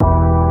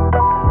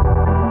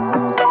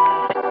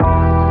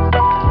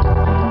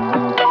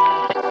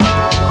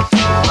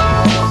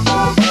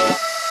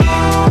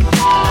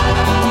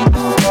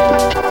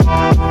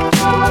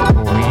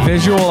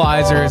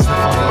Womanizer is the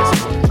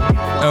funniest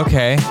one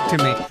Okay. to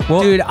me.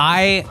 Well- Dude,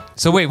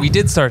 So wait, we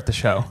did start the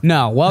show.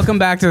 No, welcome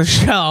back to the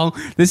show.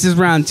 This is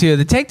round 2.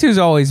 The take 2 is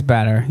always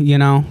better, you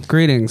know?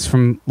 Greetings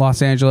from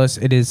Los Angeles.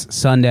 It is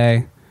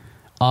Sunday,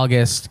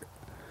 August.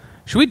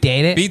 Should we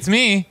date it? Beats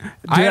me. Dude,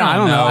 I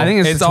don't know. I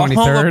think it's the all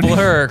 23rd. a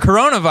blur.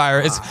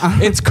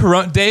 Coronavirus. It's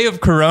day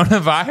of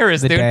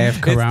coronavirus, The dude. day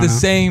of corona. It's the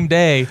same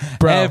day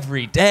Bro.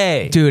 every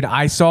day. Dude,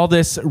 I saw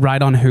this right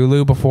on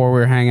Hulu before we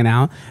were hanging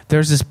out.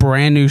 There's this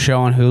brand new show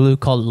on Hulu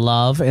called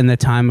Love in the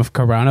Time of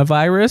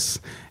Coronavirus.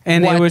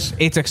 And What?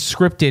 it's a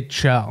scripted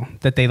show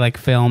that they like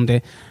filmed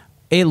it.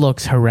 It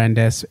looks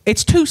horrendous.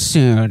 It's too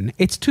soon.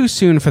 It's too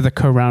soon for the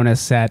Corona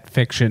set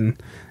fiction.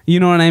 You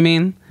know what I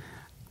mean?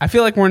 I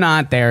feel like we're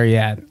not there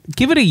yet.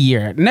 Give it a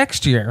year.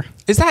 Next year.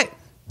 Is that?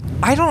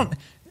 I don't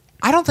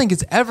think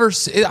it's ever.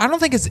 I don't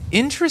think it's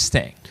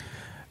interesting.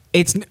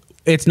 It's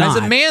not. As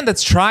a man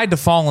that's tried to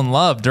fall in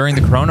love during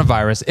the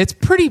coronavirus, it's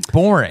pretty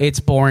boring. It's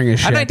boring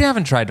as shit. I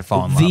haven't tried to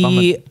fall in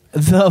love.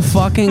 The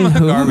fucking I'm a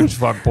Hulu. garbage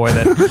fuck boy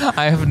that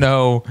I have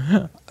no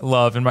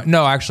love in my.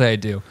 No, actually I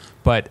do,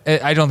 but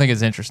I don't think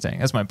it's interesting.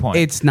 That's my point.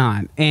 It's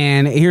not.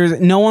 And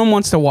no one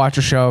wants to watch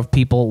a show of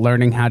people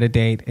learning how to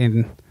date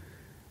in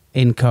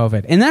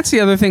COVID. And that's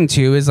the other thing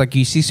too, is like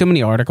you see so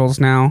many articles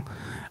now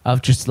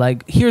of just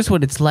like, here's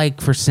what it's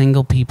like for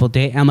single people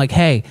date. I'm like,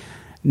 hey,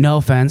 no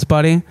offense,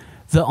 buddy.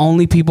 The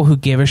only people who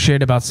give a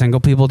shit about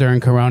single people during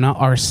Corona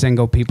are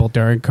single people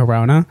during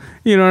Corona.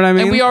 You know what I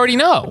mean? and we already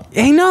know.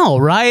 I know,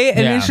 right?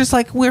 And Yeah. it's just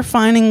like, we're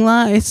finding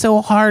love. It's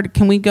so hard.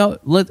 Can we go?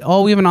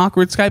 We have an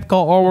awkward Skype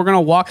call. Oh, we're going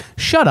to walk.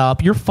 Shut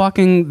up. You're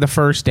fucking the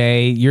first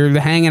day. You're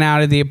hanging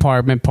out at the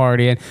apartment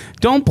party. And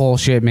don't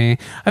bullshit me.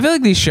 I feel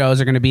like these shows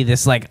are going to be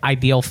this like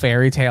ideal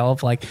fairy tale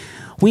of like,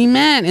 we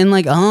met and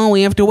like, oh,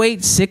 we have to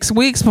wait 6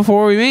 weeks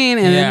before we meet.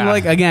 And then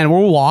like, again, we're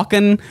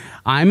walking.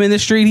 I'm in the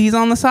street. He's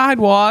on the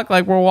sidewalk.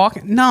 Like we're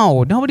walking.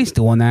 No, nobody's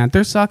doing that.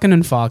 They're sucking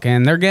and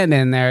fucking. They're getting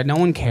in there. No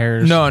one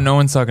cares. No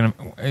one's sucking.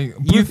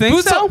 You think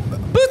so?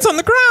 Boots on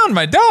the ground,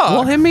 my dog.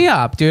 Well, hit me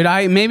up, dude.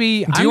 I'm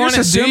just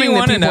assuming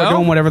that people are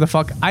doing whatever the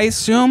fuck. I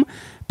assume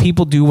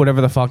people do whatever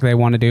the fuck they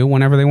want to do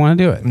whenever they want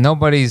to do it.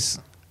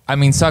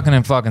 Sucking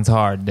and fucking's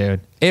hard,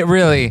 dude. It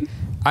really.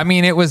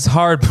 It was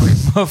hard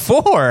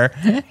before.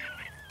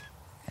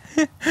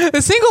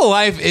 The single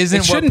life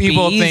isn't what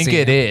people think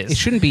it is. It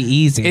shouldn't be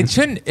easy. It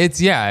shouldn't.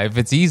 If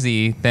it's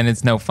easy, then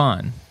it's no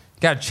fun.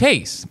 Got to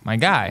chase, my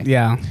guy.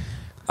 Yeah.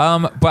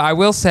 But I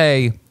will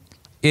say,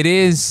 it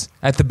is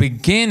at the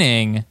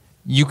beginning.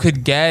 You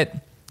could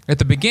get at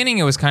the beginning.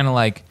 It was kind of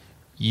like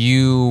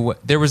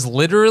there was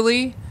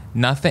literally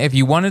nothing. If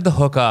you wanted to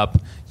hook up,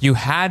 you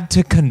had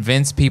to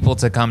convince people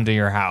to come to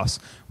your house,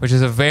 which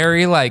is a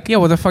very like. Yeah.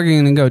 What the fuck are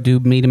you gonna go do?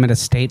 Meet him at a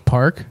state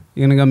park?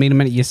 You gonna go meet him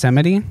at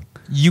Yosemite?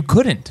 You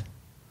couldn't.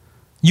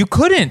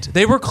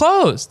 They were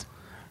closed.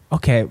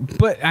 Okay,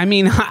 but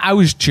I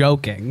was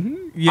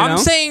joking. I'm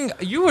saying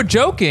you were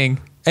joking,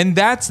 and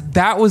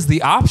that was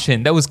the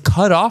option that was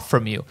cut off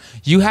from you.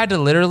 You had to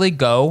literally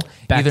go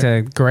back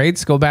to grade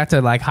school, back to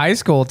like high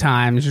school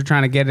times. You're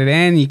trying to get it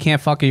in. You can't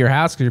fuck at your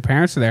house because your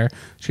parents are there.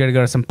 So you got to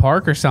go to some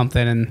park or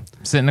something and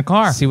sit in the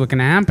car, see what can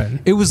happen.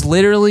 It was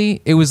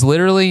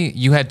literally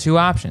you had two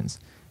options.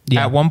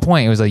 Yeah. At one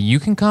point, it was like, you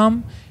can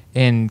come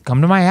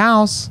to my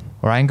house,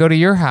 or I can go to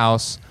your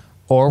house,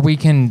 or we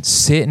can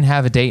sit and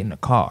have a date in the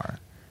car.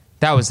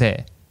 That was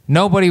it.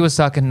 Nobody was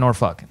sucking nor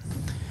fucking.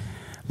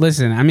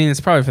 Listen, it's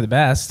probably for the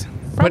best.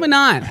 Probably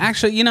not.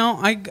 Actually,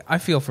 I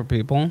feel for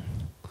people.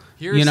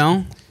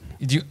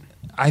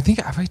 I think,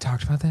 have I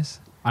talked about this?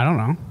 I don't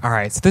know. All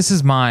right, so this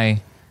is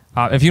my...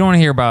 if you don't want to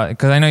hear about it,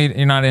 because I know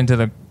you're not into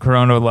the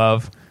Corona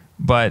love,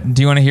 but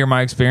do you want to hear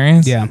my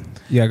experience? Yeah,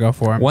 go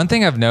for it. One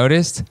thing I've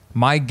noticed,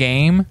 my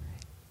game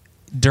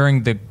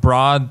during the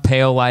broad,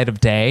 pale light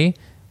of day,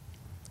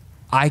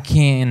 I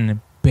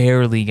can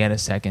barely get a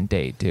second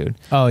date, dude.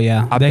 Oh,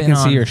 yeah. They can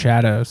see your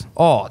shadows.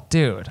 Oh,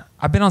 dude.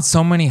 I've been on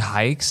so many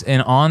hikes,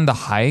 and on the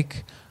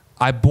hike,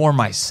 I bore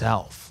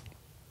myself.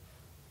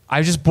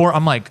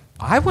 I'm like,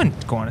 I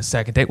wouldn't go on a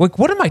second date. Like,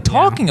 what am I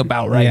talking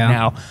about right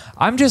now?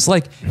 I'm just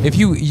like, if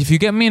you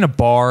get me in a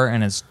bar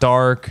and it's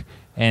dark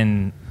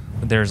and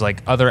there's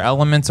like other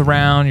elements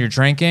around, you're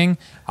drinking,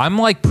 I'm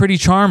like pretty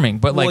charming.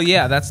 But like, well,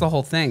 yeah, that's the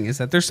whole thing, is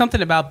that there's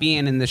something about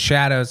being in the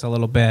shadows a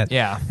little bit.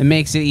 Yeah. It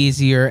makes it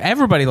easier.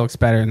 Everybody looks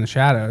better in the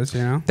shadows,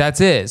 you know?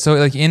 That's it. So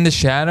like in the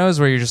shadows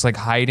where you're just like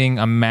hiding,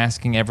 I'm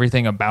masking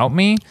everything about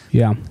me.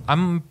 Yeah.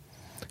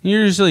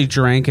 You're usually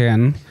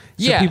drinking.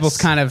 So people's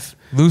kind of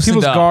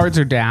people's guards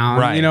are down,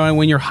 right? And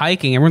when you're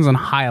hiking, everyone's on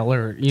high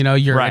alert.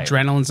 Your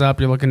adrenaline's up.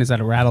 You're looking, is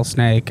that a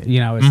rattlesnake?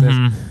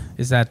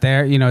 Is that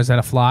there? Is that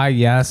a fly?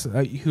 Yes.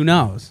 Who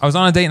knows? I was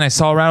on a date and I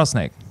saw a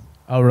rattlesnake.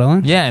 Oh,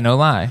 really? Yeah, no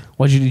lie.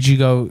 Did you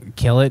go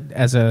kill it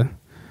as a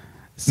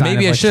sign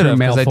maybe of, I should have,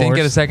 because I didn't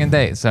get a force? second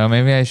date, so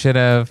maybe I should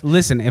have.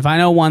 Listen, if I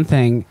know one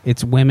thing,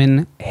 it's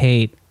women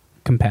hate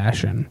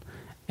compassion,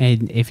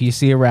 and if you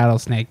see a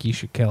rattlesnake, you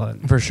should kill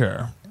it for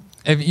sure.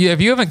 If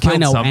you haven't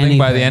killed something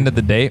by the end of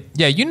the date,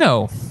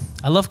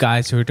 I love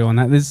guys who are doing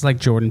that. This is like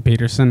Jordan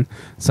Peterson.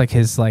 It's like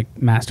his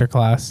master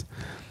class.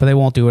 but they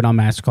won't do it on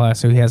Masterclass,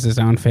 so he has his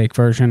own fake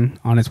version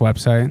on his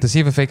website. Does he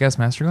have a fake ass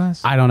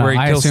Masterclass? I don't know. Where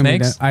he kills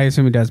snakes? I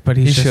assume he does, but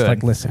he's He just should.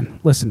 like,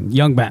 listen,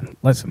 young men,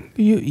 listen.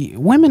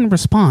 Women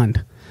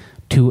respond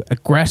to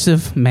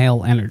aggressive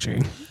male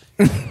energy.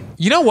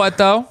 You know what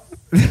though?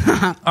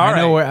 I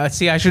know where.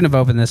 See, I shouldn't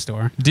have opened this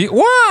door.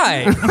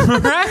 Why? We're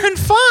having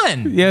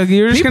fun. Yeah,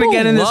 you're just People gonna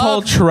get in this whole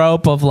love-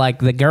 trope of like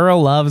the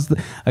girl loves,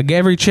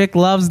 every chick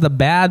loves the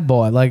bad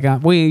boy. Like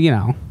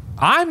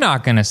I'm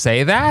not gonna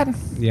say that.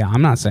 Yeah,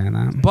 I'm not saying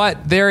that.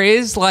 But there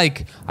is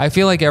like, I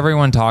feel like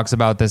everyone talks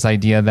about this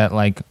idea that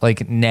like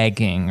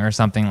negging or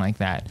something like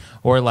that,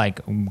 or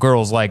like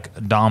girls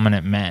like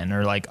dominant men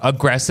or like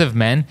aggressive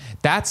men.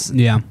 That's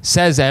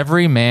says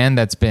every man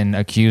that's been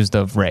accused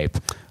of rape.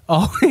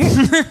 Oh,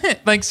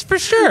 like for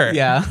sure.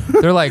 Yeah.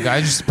 They're like,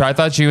 I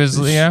thought she was,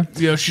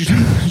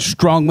 she's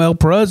strong male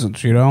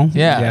presence,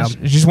 Yeah.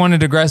 She just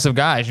wanted aggressive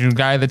guy. She's a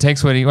guy that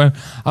takes what he wants.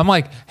 I'm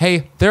like,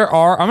 hey,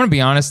 I'm going to be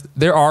honest.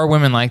 There are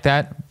women like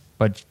that,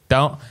 but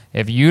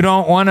if you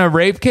don't want a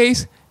rape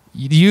case,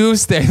 you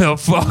stay the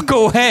fuck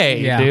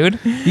away, dude.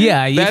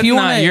 Yeah. That's if you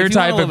not want your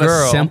type of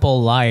girl. A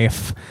simple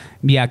life.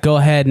 Yeah. Go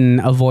ahead and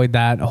avoid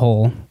that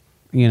whole,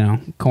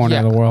 corner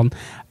of the world.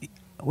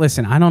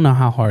 Listen, I don't know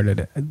how hard it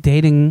is.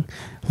 Dating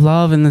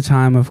love in the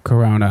time of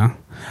Corona.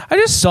 I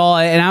just saw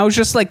it and I was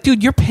just like,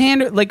 dude, you're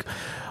pandering. Like,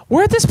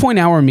 we're at this point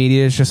now where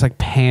media is just like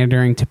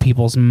pandering to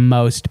people's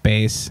most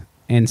base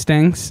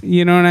instincts.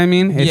 You know what I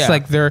mean? It's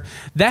like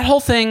that whole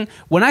thing.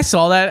 When I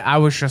saw that, I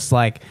was just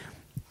like,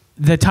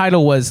 the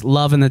title was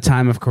Love in the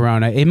Time of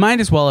Corona. It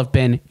might as well have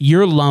been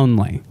You're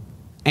Lonely.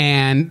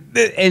 And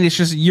it's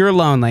just, you're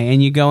lonely,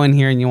 and you go in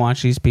here and you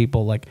watch these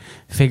people like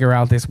figure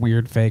out this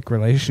weird fake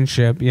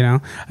relationship. I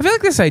feel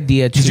like this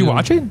idea. Did you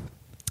watch it?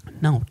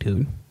 No,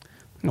 dude.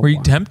 Were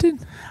you tempted?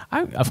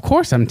 Of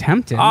course, I'm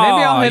tempted. Oh,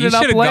 Maybe I'll hit it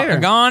up later.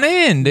 Gone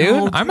in, dude.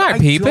 No, I might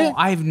peep it.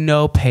 I have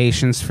no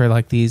patience for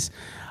like these.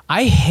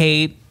 I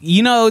hate.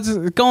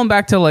 It's going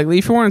back to like,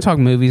 if you want to talk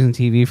movies and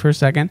TV for a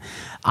second,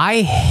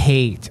 I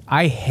hate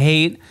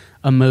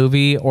a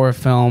movie or a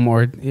film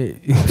or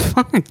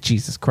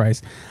Jesus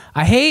Christ.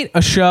 I hate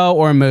a show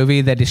or a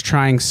movie that is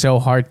trying so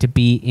hard to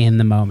be in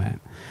the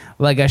moment.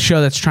 Like a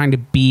show that's trying to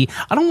be...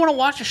 I don't want to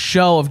watch a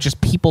show of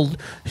just people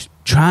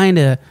trying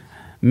to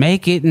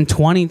make it in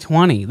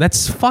 2020.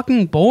 That's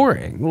fucking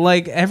boring.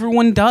 Like,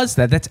 everyone does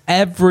that. That's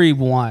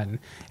everyone.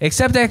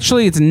 Except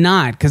actually it's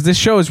not, because this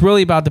show is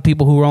really about the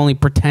people who are only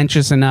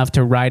pretentious enough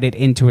to write it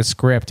into a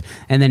script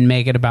and then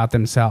make it about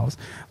themselves.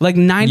 Like,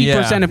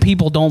 90% of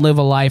people don't live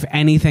a life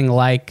anything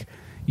like,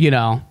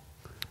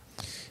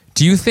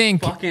 Do you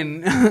think...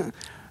 fucking...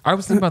 I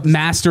was thinking about this.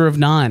 Master of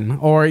None,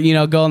 or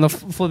go on the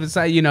flip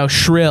side,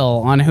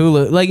 Shrill on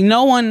Hulu. Like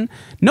no one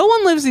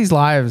lives these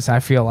lives. I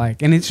feel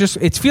like, and it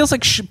feels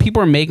like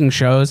people are making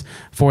shows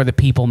for the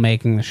people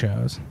making the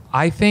shows.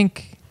 I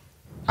think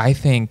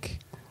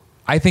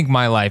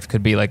my life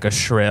could be like a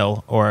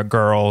Shrill or a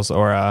Girls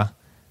or a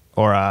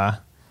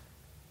what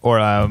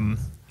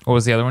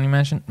was the other one you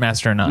mentioned?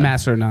 Master of None.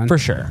 Master of None, for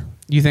sure.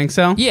 You think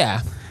so?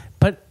 Yeah,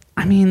 but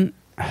I mean,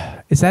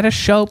 is that a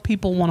show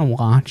people want to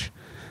watch?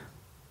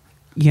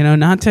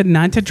 Not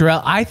to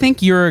drill. I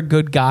think you're a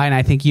good guy, and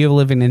I think you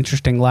live an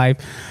interesting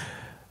life.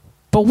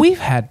 But we've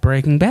had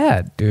Breaking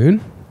Bad, dude.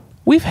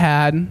 We've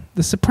had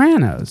The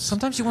Sopranos.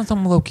 Sometimes you want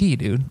something low key,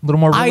 dude. A little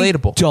more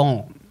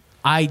relatable.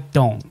 I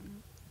don't.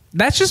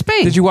 That's just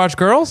me. Did you watch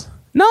Girls?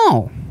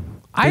 No.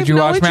 Did you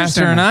watch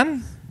Master of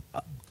None?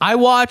 I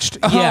watched.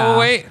 Yeah.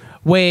 Oh,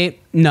 wait.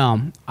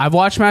 No, I've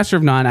watched Master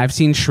of None. I've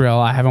seen Shrill.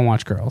 I haven't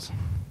watched Girls.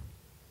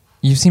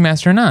 You've seen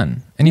Master of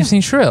None, and you've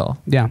seen Shrill.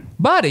 Yeah,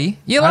 buddy,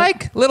 you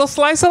like Little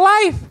Slice of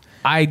Life.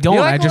 I don't.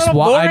 Like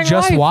I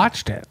just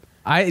watched it.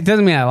 It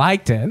doesn't mean I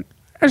liked it.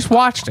 I just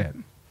watched it.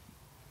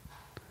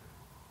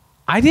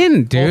 I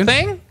didn't, dude. Whole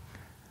thing?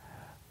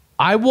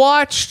 I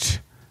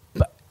watched.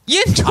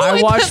 You enjoyed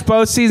I watched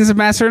both seasons of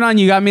Master of None.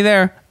 You got me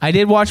there. I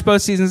did watch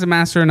both seasons of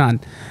Master of None.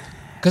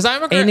 Because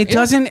I'm a girl. And it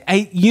doesn't.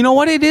 You know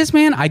what it is,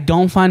 man? I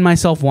don't find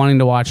myself wanting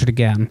to watch it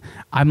again.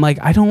 I'm like,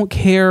 I don't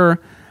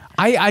care.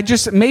 I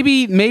just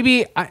maybe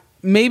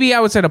I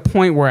was at a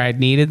point where I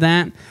needed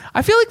that.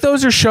 I feel like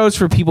those are shows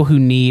for people who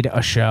need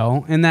a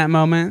show in that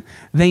moment.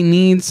 They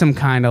need some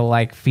kind of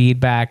like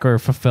feedback or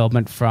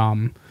fulfillment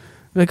from,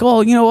 like,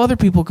 oh, other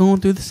people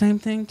going through the same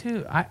thing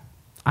too. I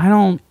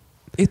don't.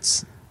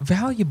 It's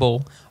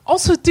valuable.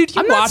 Also, dude,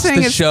 you I'm not watched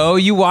saying the show.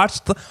 You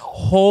watched the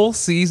whole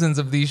seasons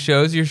of these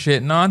shows you're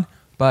shitting on,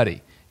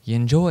 buddy. You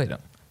enjoyed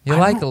them. You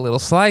like a little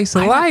slice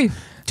of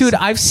life. Dude,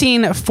 I've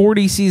seen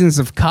 40 seasons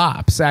of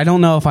Cops. I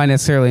don't know if I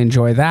necessarily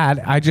enjoy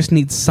that. I just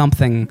need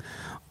something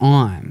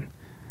on.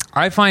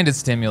 I find it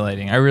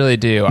stimulating. I really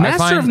do.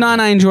 Master of None,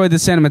 I enjoyed the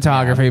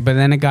cinematography, but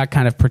then it got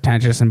kind of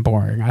pretentious and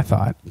boring, I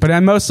thought. But I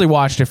mostly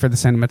watched it for the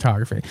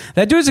cinematography.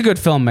 That dude's a good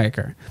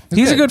filmmaker.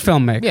 He's a good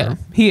filmmaker. Yeah.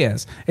 He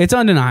is. It's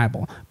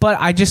undeniable. But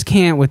I just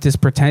can't with this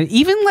pretend.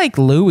 Even like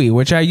Louis,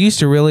 which I used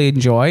to really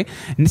enjoy.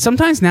 And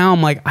sometimes now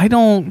I'm like, I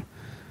don't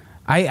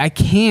I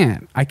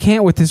can't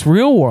with this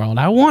real world.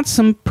 I want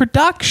some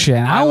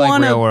production. I like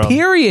want real a world.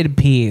 period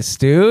piece,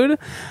 dude.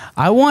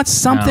 I want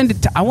something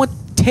I want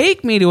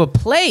take me to a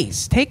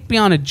place. Take me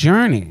on a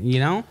journey, you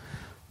know?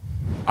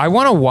 I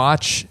want to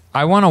watch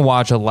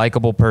a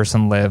likable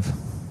person live.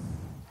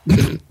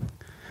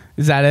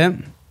 Is that it?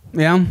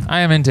 Yeah.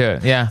 I am into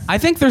it. Yeah. I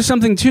think there's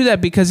something to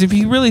that because if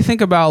you really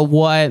think about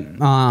what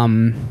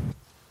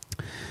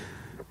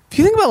if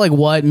you think about like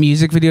what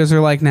music videos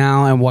are like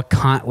now and what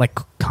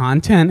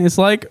content is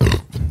like.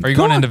 Are you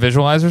going into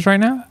visualizers right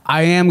now?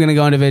 I am going to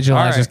go into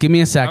visualizers. Right. Give me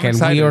a second.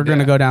 We are going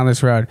to go down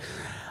this road.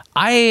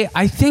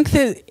 I think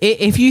that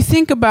if you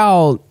think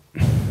about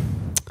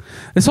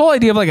this whole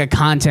idea of like a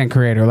content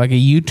creator, like a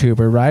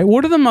YouTuber, right?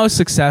 What are the most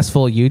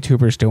successful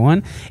YouTubers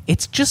doing?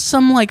 It's just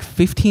some like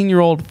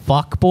 15-year-old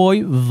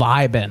fuckboy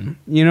vibing.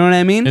 You know what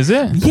I mean? Is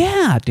it?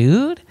 Yeah,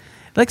 dude.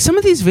 Like some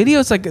of these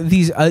videos, like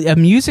these a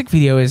music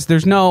video is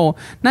there's not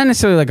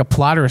necessarily like a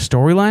plot or a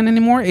storyline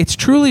anymore. It's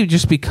truly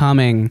just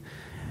becoming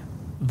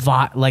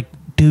like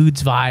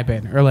dudes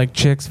vibing or like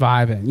chicks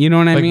vibing. You know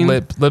what I mean?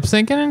 Lip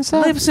syncing and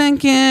stuff? Lip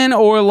syncing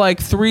or like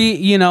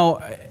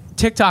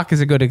TikTok is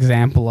a good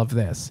example of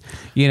this.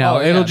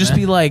 It'll just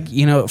be like,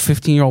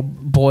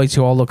 15-year-old boys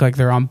who all look like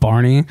they're on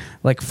Barney,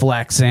 like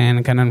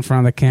flexing kind of in front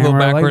of the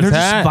camera. Like they're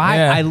just vibe.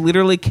 Yeah. I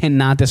literally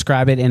cannot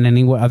describe it in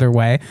any other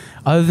way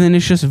other than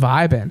it's just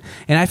vibing.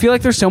 And I feel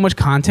like there's so much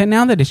content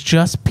now that it's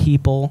just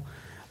people.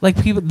 Like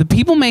the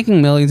people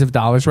making millions of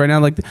dollars right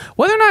now, like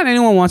whether or not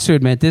anyone wants to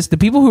admit this, the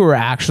people who are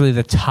actually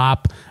the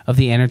top of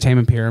the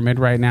entertainment pyramid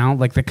right now,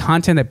 like the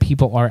content that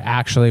people are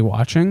actually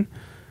watching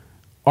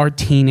are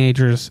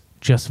teenagers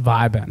just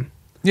vibing.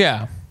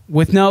 Yeah.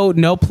 With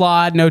no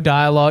plot, no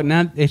dialogue.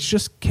 It's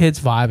just kids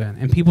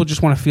vibing. And people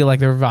just want to feel like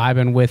they're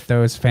vibing with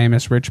those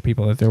famous rich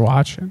people that they're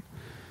watching.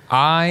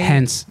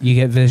 Hence, you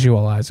get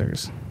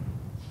visualizers.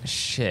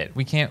 Shit.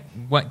 We can't...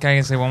 What, can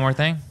I say one more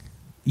thing?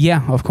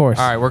 Yeah, of course.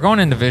 All right, we're going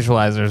into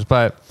visualizers,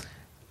 but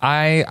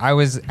I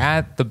was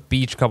at the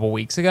beach a couple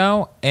weeks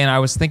ago, and I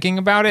was thinking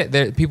about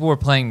it. People were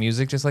playing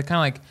music, just like kind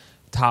of like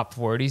top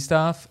 40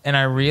 stuff, and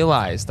I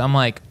realized, I'm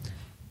like,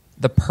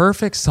 the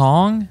perfect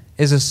song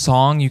is a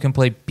song you can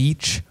play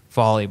beach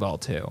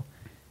volleyball to.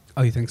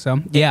 Oh, you think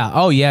so? Yeah.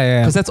 Oh,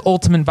 yeah. Because that's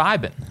ultimate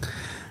vibing.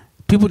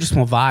 People just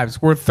want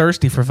vibes. We're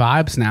thirsty for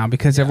vibes now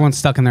because everyone's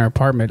stuck in their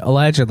apartment,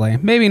 allegedly.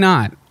 Maybe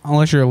not,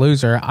 unless you're a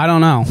loser. I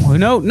don't know.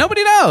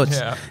 Nobody knows.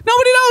 Yeah.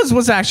 Nobody knows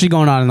what's actually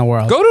going on in the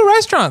world. Go to a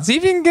restaurant. See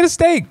if you can get a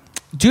steak.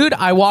 Dude,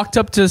 I walked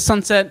up to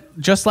Sunset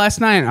just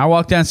last night. I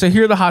walked down. So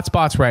here are the hot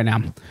spots right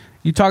now.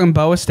 You're talking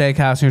Boa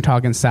Steakhouse and you're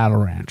talking Saddle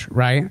Ranch,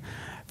 right?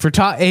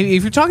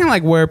 If you're talking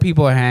like where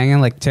people are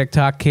hanging, like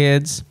TikTok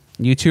kids,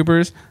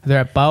 YouTubers,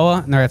 they're at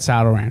Boa and they're at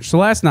Saddle Ranch. So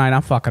last night,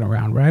 I'm fucking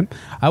around, right?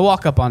 I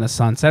walk up on the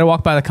Sunset. I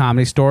walk by the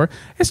Comedy Store.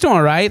 It's doing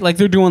all right. Like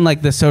they're doing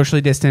like the socially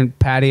distant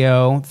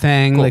patio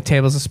thing, cool. Like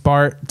tables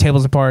apart.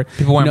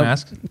 People wearing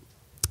masks?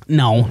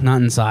 No,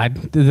 not inside.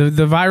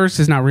 The virus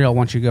is not real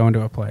once you go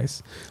into a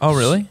place. Oh,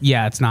 really?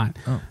 Yeah, it's not.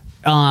 Oh.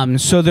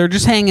 So they're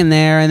just hanging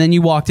there, and then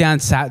you walk down.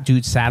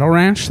 Saddle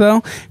Ranch, though.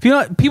 If you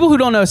know, people who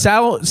don't know,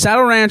 Saddle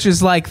Ranch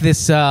is like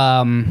this.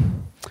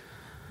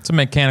 It's a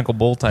mechanical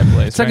bull type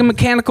place. It's like a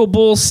mechanical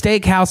bull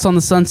steakhouse on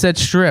the Sunset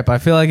Strip. I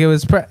feel like it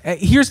was.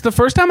 Here's the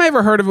first time I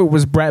ever heard of it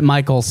was Brett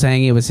Michaels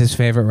saying it was his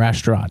favorite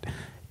restaurant.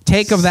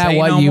 Take of that Say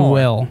what no you more.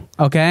 will.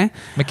 Okay.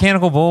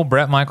 Mechanical bull,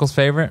 Brett Michaels'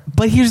 favorite.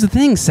 But here's the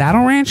thing: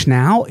 Saddle Ranch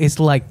now is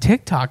like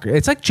TikTok.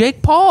 It's like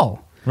Jake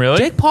Paul. Really?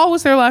 Jake Paul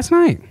was there last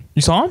night.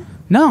 You saw him?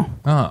 No.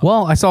 Oh.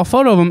 Well, I saw a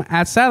photo of him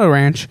at Saddle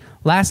Ranch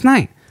last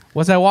night.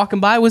 Was I walking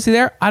by? Was he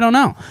there? I don't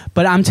know.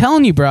 But I'm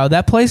telling you, bro,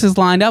 that place is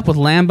lined up with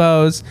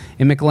Lambos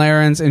and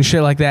McLarens and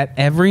shit like that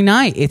every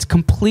night. It's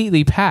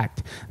completely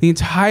packed. The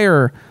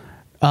entire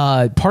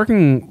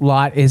parking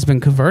lot has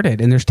been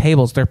converted, and there's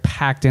tables. They're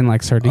packed in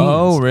like sardines.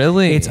 Oh,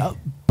 really? It's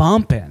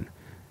bumping.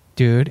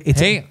 Dude,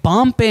 it's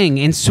bumping,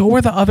 and so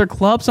are the other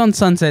clubs on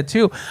Sunset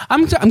too.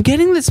 I'm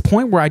getting this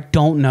point where I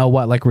don't know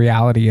what like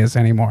reality is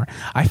anymore.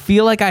 I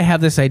feel like I have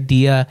this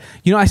idea.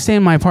 I stay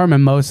in my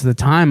apartment most of the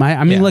time.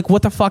 I mean, like,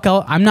 what the fuck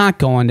else? I'm not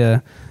going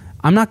to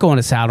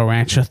Saddle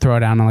Ranch to throw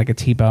down on like a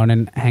T-bone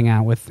and hang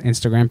out with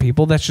Instagram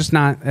people. That's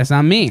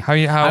not me. How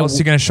else are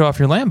you going to show off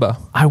your Lambo?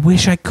 I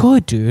wish I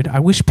could, dude. I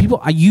wish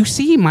people. You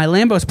see, my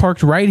Lambo's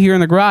parked right here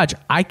in the garage.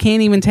 I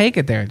can't even take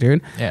it there,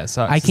 dude. Yeah, it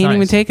sucks. I can't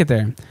even take it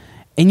there.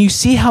 And you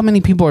see how many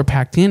people are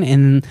packed in,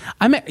 and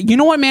you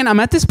know what, man? I'm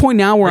at this point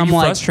now where I'm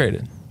like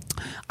frustrated.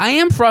 I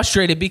am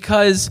frustrated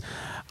because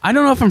I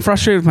don't know if I'm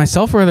frustrated with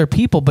myself or other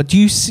people. But do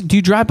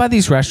you drive by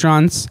these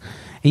restaurants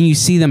and you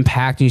see them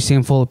packed and you see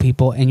them full of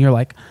people, and you're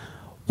like,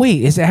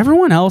 wait, is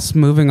everyone else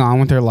moving on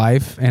with their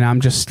life and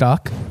I'm just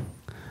stuck?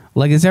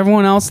 Like, is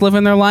everyone else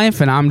living their life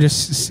and I'm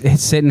just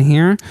sitting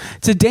here?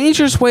 It's a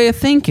dangerous way of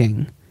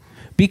thinking.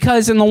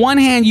 Because on the one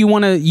hand, you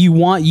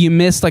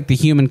miss like the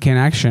human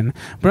connection,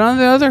 but on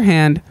the other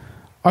hand,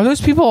 are those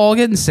people all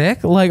getting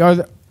sick? Like,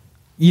 what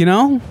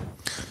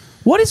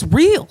is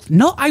real?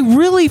 No, I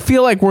really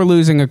feel like we're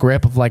losing a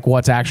grip of like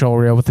what's actual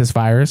real with this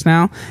virus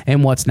now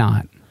and what's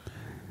not.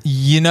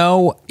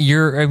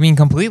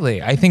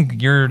 Completely. I think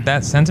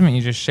that sentiment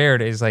you just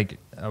shared is like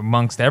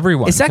amongst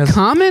everyone. Is that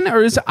common,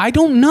 or I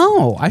don't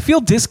know. I feel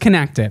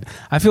disconnected.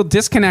 I feel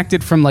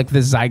disconnected from like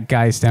the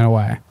zeitgeist in a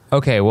way.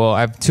 Okay, well,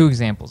 I have two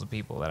examples of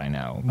people that I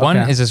know. One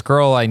is this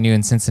girl I knew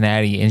in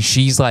Cincinnati, and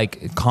she's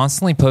like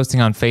constantly posting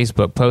on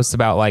Facebook posts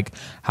about like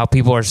how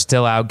people are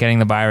still out getting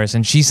the virus,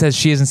 and she says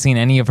she hasn't seen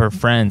any of her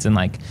friends in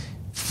like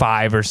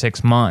 5 or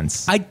 6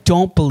 months. I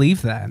don't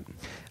believe that.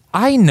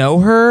 I know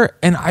her,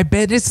 and I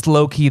bet it's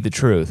low-key the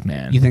truth,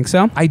 man. You think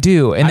so? I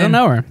do. And I don't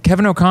know her.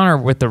 Kevin O'Connor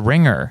with The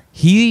Ringer.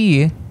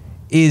 I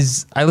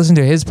listened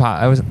to his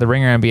pod. I was at The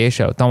Ringer NBA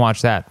show. Don't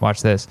watch that.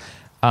 Watch this.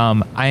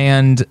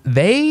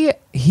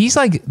 He's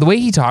like, the way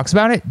he talks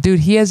about it, dude,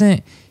 he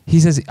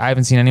says, I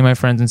haven't seen any of my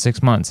friends in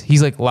 6 months.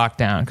 He's like locked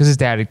down because his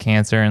dad had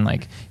cancer, and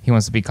like he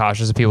wants to be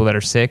cautious of people that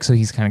are sick. So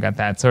he's kind of got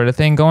that sort of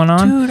thing going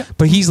on. Dude.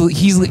 But he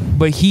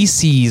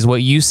sees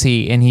what you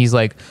see, and he's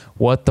like,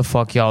 what the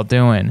fuck y'all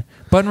doing?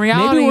 But in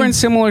reality, maybe we're in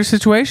similar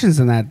situations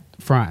in that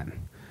front.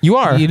 You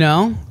are. You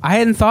know, I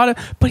hadn't thought of,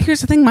 but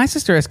here's the thing. My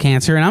sister has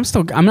cancer, and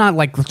I'm not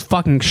like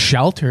fucking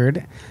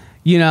sheltered.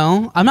 You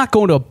know, I'm not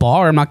going to a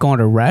bar. I'm not going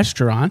to a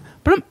restaurant,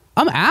 but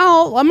I'm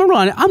out.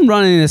 I'm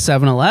running into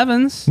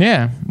 7-Elevens.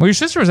 Yeah. Well, your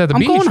sister was at the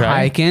beach, I'm going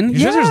right? hiking.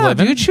 Your sister's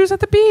living. Dude, she was at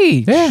the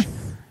beach. Yeah.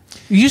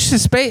 You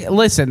should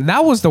listen,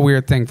 that was the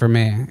weird thing for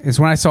me, is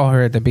when I saw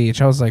her at the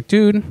beach. I was like,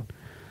 dude.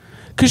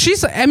 Because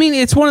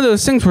it's one of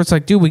those things where it's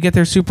like, dude, we get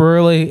there super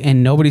early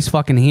and nobody's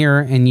fucking here,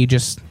 and you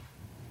just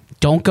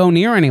don't go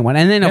near anyone.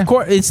 And then, of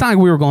course, it's not like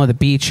we were going to the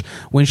beach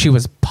when she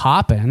was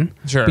popping.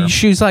 Sure. But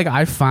she was like,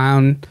 I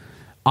found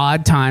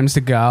odd times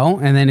to go,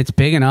 and then it's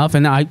big enough,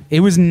 and it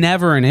was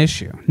never an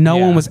issue. No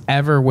one was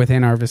ever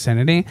within our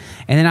vicinity.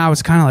 And then I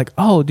was kind of like,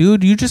 oh,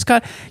 dude, you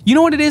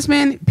know what it is,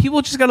 man?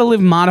 People just got to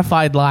live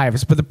modified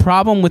lives. But the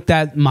problem with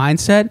that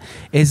mindset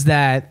is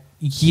that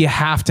you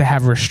have to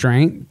have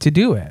restraint to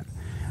do it.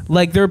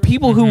 Like, there are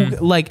people who,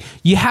 like,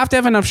 you have to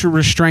have enough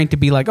restraint to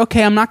be like,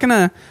 okay, I'm not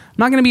gonna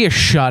be a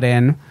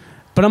shut-in,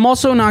 but I'm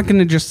also not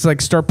gonna just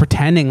like start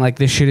pretending like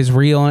this shit is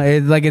real,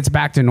 like it's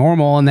back to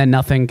normal, and then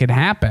nothing can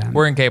happen.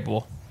 We're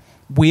incapable.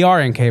 We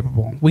are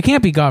incapable. We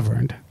can't be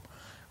governed.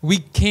 We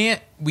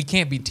can't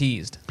be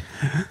teased.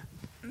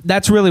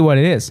 That's really what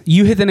it is.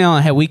 You hit the nail on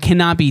the head. We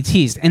cannot be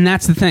teased, and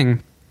that's the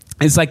thing.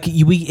 It's like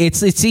it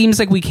seems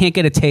like we can't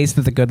get a taste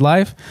of the good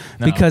life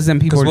because then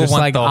people are just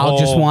like,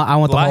 I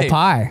want the whole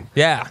pie.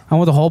 Yeah, I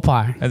want the whole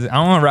pie. I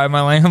want to ride my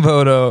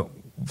Lambo to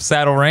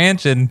Saddle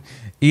Ranch and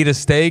eat a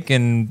steak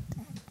and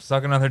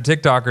suck another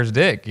TikToker's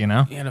dick. You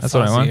know, that's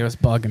what I want. It was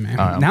bugging me.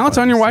 Now it's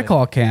on your White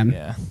Claw can.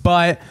 Yeah,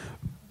 but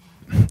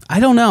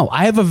I don't know.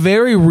 I have a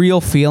very real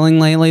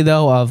feeling lately,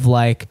 though, of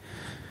like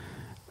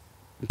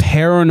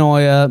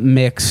paranoia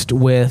mixed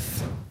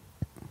with.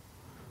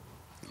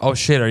 Oh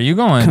shit! Are you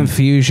going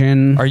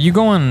confusion? Are you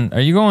going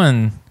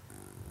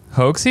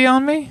hoaxy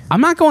on me?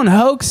 I'm not going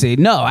hoaxy.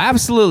 No,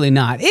 absolutely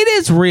not. It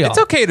is real. It's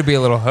okay to be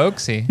a little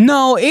hoaxy.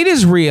 No, it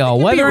is real.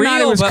 Whether or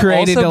not it was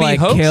created to like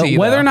kill,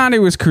 whether or not it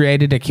was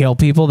created to kill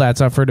people,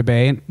 that's up for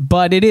debate.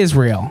 But it is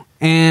real,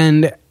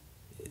 and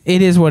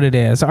it is what it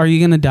is. Are you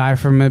going to die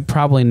from it?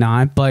 Probably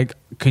not. But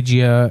could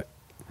you?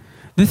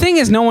 The thing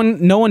is, no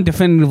one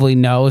definitively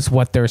knows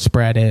what their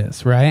spread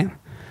is, right?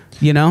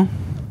 You know.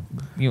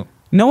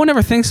 No one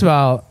ever thinks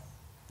about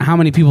how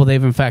many people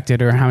they've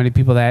infected or how many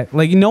people that...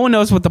 Like, no one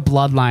knows what the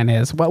bloodline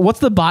is.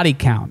 What's the body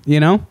count, you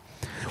know?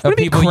 Would it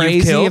be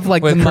crazy if,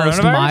 like, the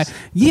most...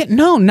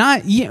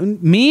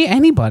 me,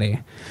 anybody.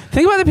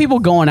 Think about the people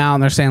going out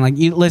and they're saying, like,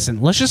 listen,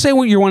 let's just say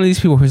you're one of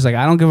these people who's like,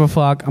 I don't give a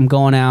fuck. I'm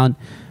going out.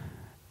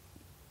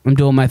 I'm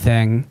doing my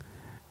thing.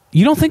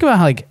 You don't think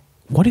about, like,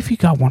 what if you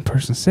got one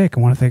person sick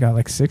and what if they got,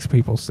 like, 6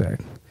 people sick?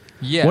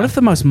 Yeah. What if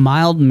the most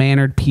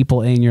mild-mannered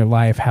people in your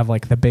life have,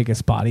 like, the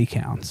biggest body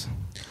counts?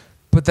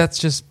 But that's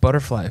just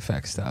butterfly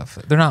effect stuff.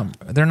 They're not,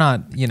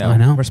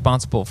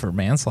 responsible for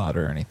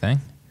manslaughter or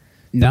anything.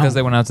 No, because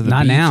they went out to the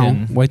beach. Not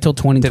now. Wait till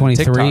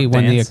 2023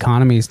 when the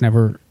economy's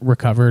never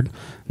recovered.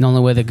 The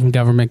only way the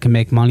government can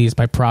make money is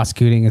by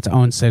prosecuting its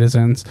own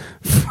citizens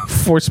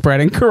for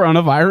spreading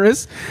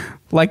coronavirus,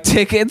 like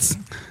tickets.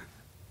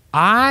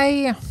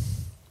 I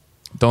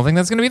don't think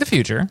that's going to be the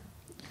future.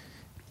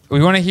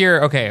 We want to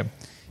hear. Okay,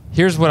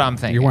 here's what I'm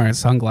thinking. You're wearing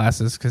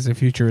sunglasses because the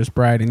future is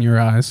bright in your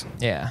eyes.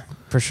 Yeah.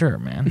 For sure,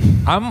 man.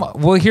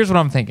 Here's what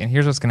I'm thinking.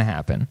 Here's what's going to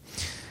happen.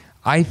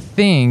 I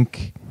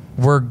think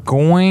we're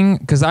going,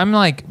 because I'm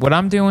like, what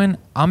I'm doing,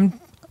 I'm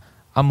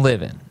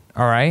living.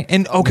 All right.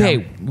 And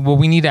okay, well,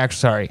 we need to actually,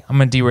 sorry, I'm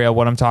going to derail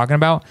what I'm talking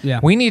about.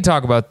 Yeah. We need to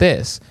talk about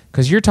this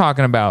because you're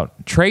talking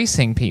about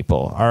tracing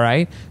people. All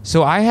right.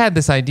 So I had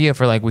this idea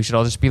for like, we should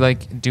all just be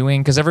like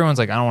doing, because everyone's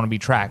like, I don't want to be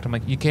tracked. I'm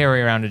like, you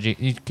carry around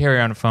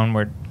a phone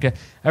where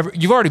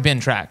you've already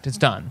been tracked. It's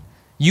done.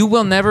 You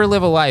will never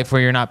live a life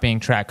where you're not being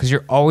tracked because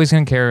you're always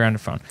going to carry around a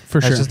phone.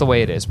 That's just the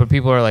way it is. But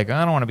people are like,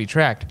 I don't want to be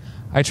tracked.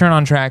 I turn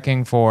on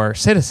tracking for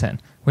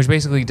Citizen which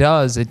basically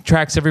it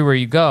tracks everywhere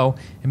you go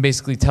and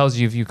basically tells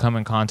you if you come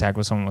in contact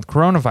with someone with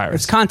coronavirus.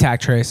 It's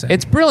contact tracing.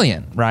 It's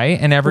brilliant, right?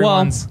 And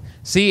everyone's...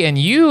 See, and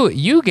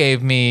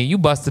you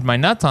busted my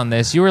nuts on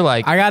this. You were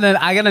like... I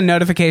got a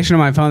notification on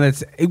my phone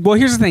that's... Well,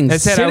 here's the thing. That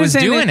said I was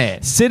doing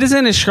it.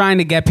 Citizen is trying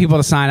to get people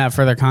to sign up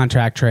for their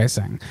contact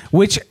tracing,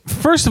 which,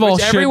 first of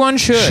all, everyone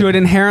should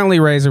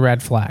inherently raise a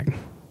red flag.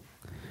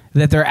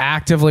 That they're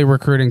actively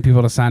recruiting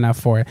people to sign up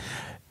for it.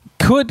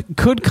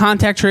 Could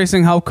contact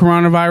tracing help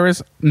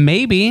coronavirus?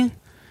 Maybe.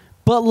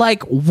 But,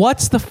 like,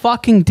 what's the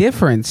fucking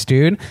difference,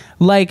 dude?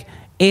 Like,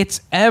 it's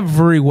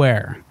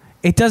everywhere.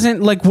 It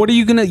doesn't, like, what are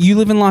you gonna... You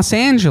live in Los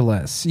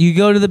Angeles. You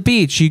go to the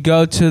beach. You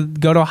go to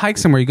a hike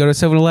somewhere. You go to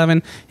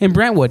 7-Eleven in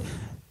Brentwood.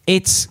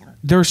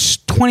 There's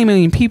 20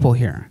 million people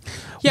here.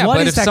 Yeah,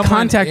 what is that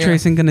contact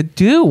tracing going to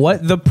do?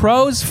 What the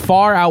pros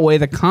far outweigh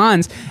the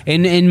cons.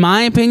 And in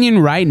my opinion,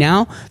 right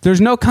now,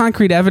 there's no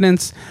concrete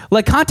evidence.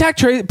 Like contact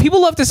tracing,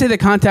 people love to say that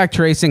contact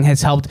tracing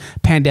has helped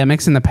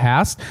pandemics in the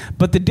past,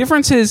 but the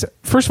difference is,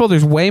 first of all,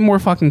 there's way more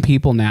fucking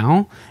people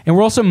now, and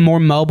we're also more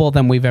mobile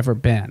than we've ever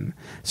been.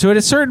 So at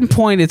a certain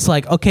point, it's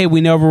like, okay,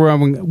 we know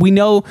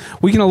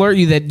we can alert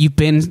you that you've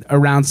been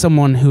around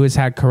someone who has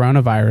had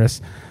coronavirus.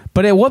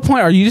 But at what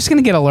point are you just going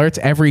to get alerts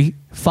every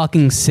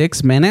fucking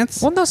 6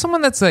 minutes? Well, no,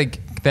 someone that's like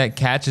that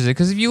catches it.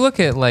 Because if you look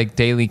at like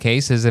daily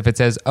cases, if it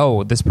says,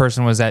 "Oh, this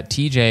person was at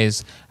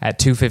TJ's at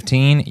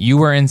 2:15," you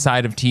were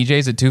inside of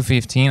TJ's at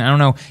 2:15. I don't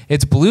know.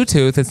 It's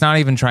Bluetooth. It's not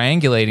even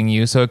triangulating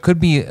you, so it could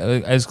be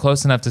as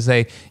close enough to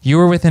say you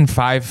were within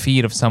 5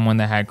 feet of someone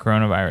that had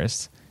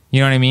coronavirus.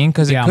 You know what I mean?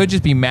 Because it could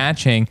just be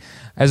matching.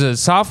 As a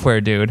software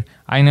dude,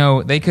 I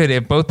know they could.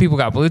 If both people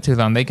got Bluetooth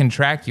on, they can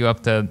track you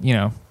up to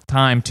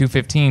time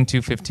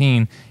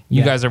 2:15.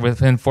 You guys are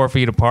within 4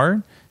 feet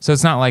apart, so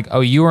it's not like,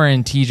 oh, you were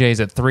in TJ's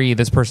at 3,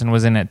 this person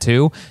was in at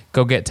 2,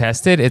 go get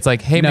tested. It's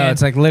like, hey, man,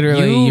 it's like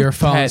literally your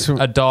phone's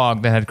a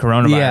dog that had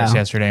coronavirus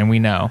yesterday, and we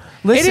know.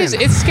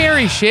 Listen, it's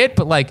scary shit,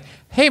 but like,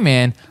 hey,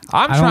 man,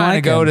 I'm trying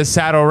to go to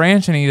Saddle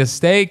Ranch and eat a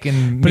steak,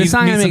 and but it's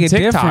not going to make a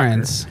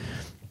difference.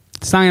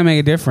 It's not going to make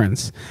a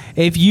difference.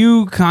 If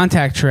you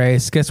contact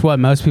trace, guess what?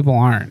 Most people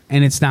aren't.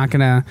 And it's not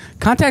going to...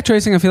 Contact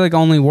tracing, I feel like,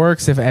 only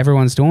works if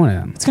everyone's doing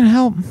it. It's going to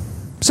help.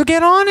 So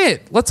get on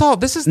it. Let's all...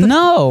 This is the...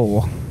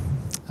 No.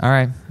 All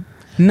right.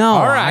 No.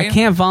 All right. I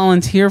can't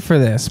volunteer for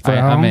this, bro.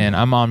 I'm in.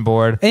 I'm on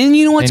board. And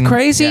you know what's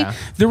crazy? Yeah.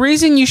 The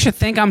reason you should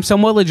think I'm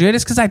somewhat legit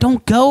is because I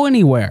don't go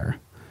anywhere.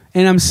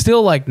 And I'm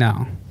still like,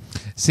 no.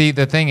 See,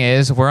 the thing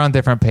is, we're on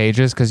different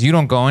pages because you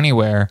don't go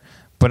anywhere.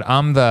 But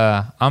I'm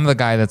the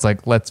guy that's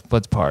like, let's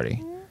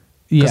party.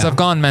 Because I've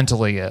gone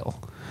mentally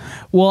ill.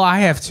 Well, I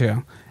have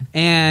too.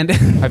 And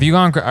have you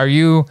gone?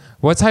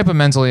 What type of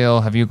mentally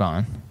ill have you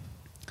gone?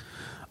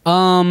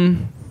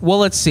 Well,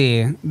 let's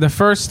see. The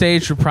first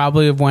stage would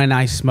probably have when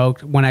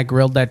I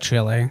grilled that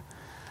chili.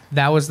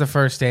 That was the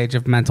first stage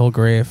of mental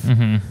grief.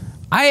 Mm-hmm.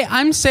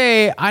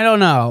 I don't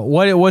know.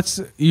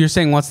 You're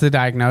saying what's the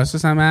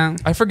diagnosis I'm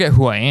at? I forget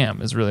who I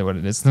am is really what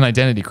it is. It's an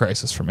identity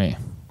crisis for me.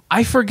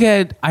 I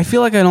forget. I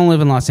feel like I don't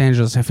live in Los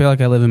Angeles. I feel like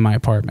I live in my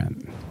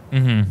apartment.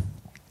 Mm-hmm.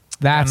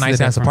 That's a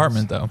nice ass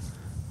apartment, though.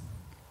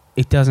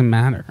 It doesn't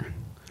matter.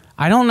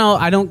 I don't know.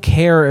 I don't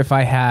care if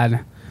I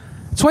had.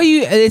 That's why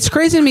it's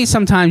crazy to me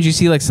sometimes you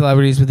see like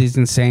celebrities with these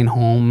insane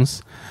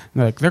homes.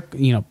 Like they're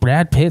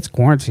Brad Pitt's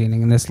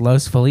quarantining in this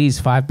Los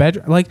Feliz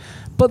 5-bedroom.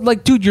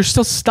 But dude, you're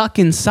still stuck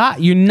inside.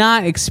 You're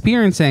not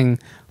experiencing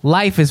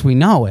life as we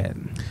know it.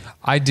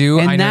 I do,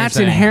 and that's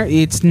inherent.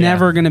 It's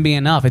never going to be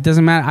enough. It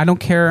doesn't matter. I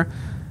don't care.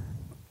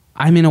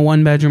 I'm in a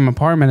 1-bedroom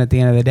apartment at the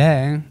end of the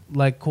day.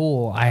 Like,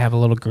 cool, I have a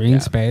little green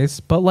space,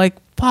 but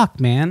fuck,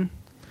 man.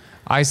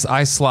 I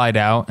slide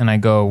out and I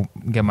go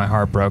get my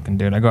heart broken,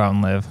 dude. I go out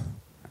and live.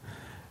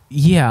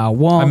 Yeah,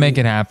 well, I make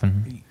it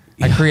happen.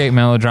 I create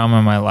melodrama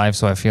in my life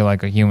so I feel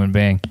like a human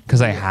being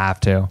because I have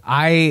to.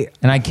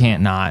 And I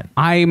can't not.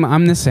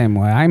 I'm the same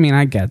way. I mean,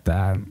 I get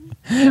that.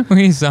 We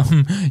need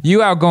something.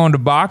 You out going to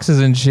boxes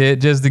and shit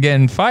just to get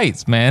in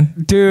fights, man.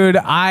 Dude,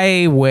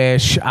 I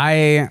wish.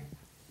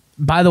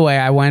 By the way,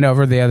 I went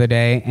over the other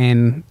day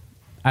and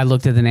I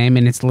looked at the name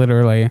and it's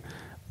literally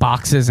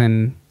boxes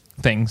and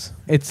things.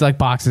 It's like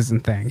boxes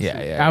and things.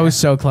 Yeah. I was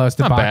so close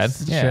to not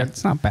boxes. Bad. Yeah. Shit.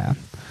 It's not bad.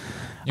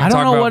 I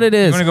don't know what it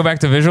is. You want to go back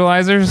to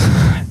visualizers?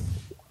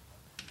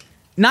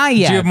 Not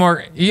yet. Do you have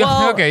more?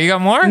 Okay, you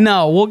got more?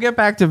 No, we'll get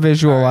back to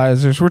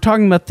visualizers. Right. We're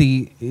talking about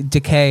the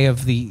decay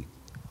of the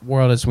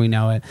world as we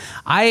know it.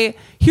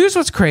 Here's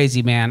what's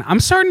crazy, man. I'm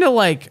starting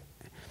to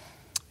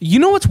you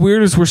know what's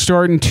weird is we're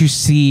starting to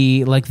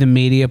see the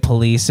media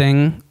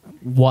policing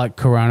what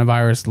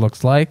coronavirus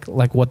looks like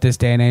what this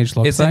day and age looks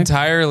like. It's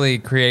entirely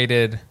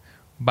created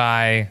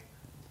by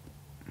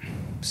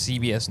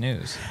CBS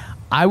News.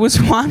 I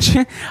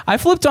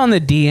flipped on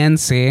the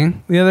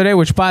DNC the other day,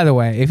 which, by the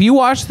way, if you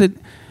watch the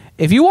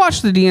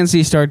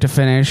DNC start to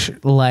finish,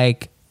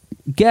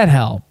 get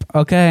help,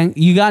 okay?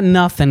 You got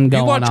nothing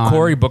going on. You watch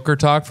Cory Booker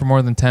talk for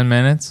more than 10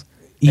 minutes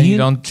and you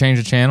don't change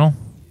the channel?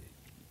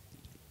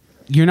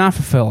 You're not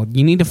fulfilled.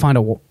 You need to find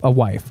a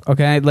wife,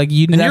 okay? And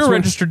you're a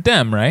registered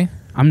Dem, right?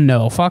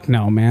 Fuck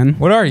no, man.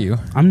 What are you?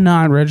 I'm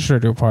not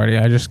registered to a party.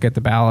 I just get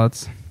the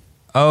ballots.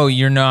 Oh,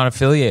 you're not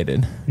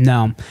affiliated.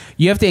 No.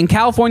 You have to, in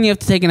California, you have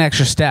to take an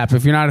extra step.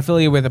 If you're not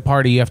affiliated with a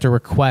party, you have to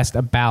request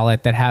a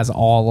ballot that has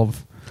all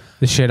of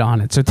the shit on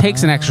it. So it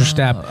takes an extra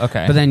step.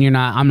 Okay. But then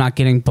I'm not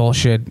getting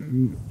bullshit,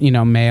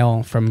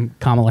 mail from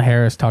Kamala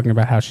Harris talking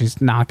about how she's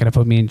not going to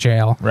put me in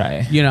jail.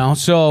 Right.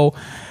 So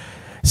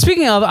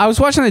speaking of, I was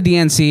watching the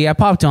DNC. I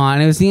popped on.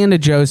 It was the end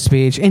of Joe's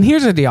speech. And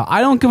here's the deal. I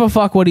don't give a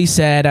fuck what he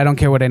said. I don't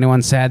care what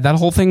anyone said. That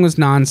whole thing was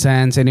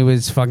nonsense, and he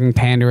was fucking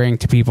pandering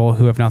to people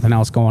who have nothing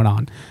else going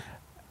on.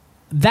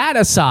 That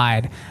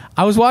aside,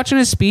 I was watching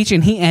his speech,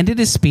 and he ended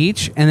his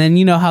speech, and then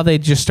you know how they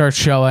just start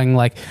showing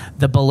like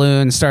the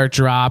balloons start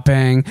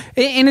dropping.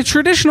 In a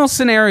traditional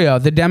scenario,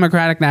 the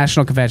Democratic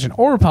National Convention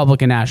or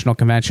Republican National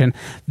Convention,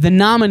 the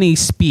nominee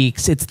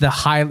speaks. It's the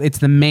headliner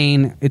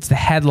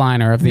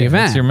of the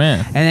event. It's your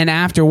man. And then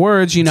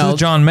afterwards, This is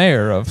John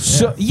Mayer of.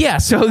 So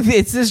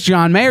it's this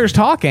John Mayer's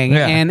talking,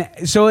 and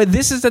so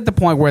this is at the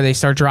point where they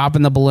start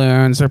dropping the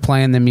balloons. They're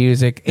playing the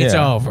music. It's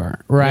over,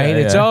 right?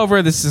 It's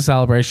over. This is a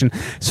celebration.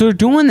 So they're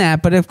doing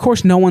that, but of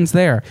course, no one's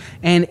there.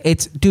 And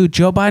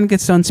Joe Biden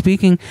gets done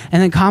speaking,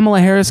 and then Kamala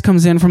Harris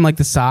comes in from like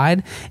the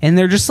side, and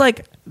they're just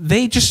like,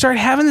 they just start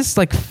having this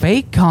like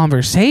fake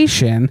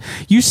conversation.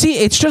 You see,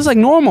 it's just like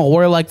normal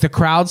where like the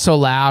crowd's so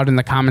loud and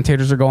the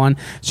commentators are going,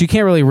 so you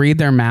can't really read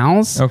their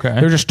mouths. Okay.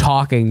 They're just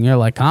talking. You're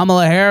like,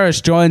 Kamala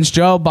Harris joins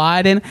Joe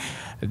Biden.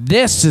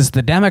 This is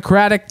the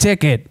Democratic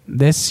ticket.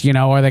 This,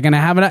 are they going to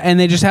have it? And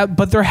they just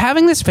but they're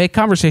having this fake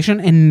conversation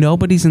and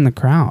nobody's in the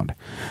crowd.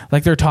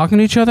 Like they're talking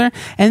to each other.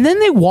 And then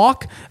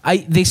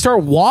they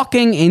start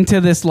walking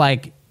into this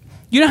like,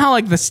 you know how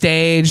like the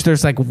stage,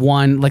 there's like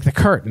one, like the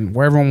curtain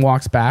where everyone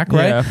walks back,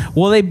 right? Yeah.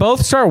 Well, they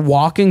both start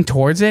walking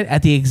towards it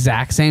at the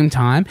exact same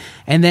time.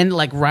 And then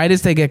like right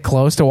as they get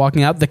close to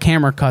walking up, the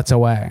camera cuts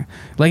away.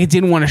 Like it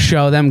didn't want to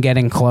show them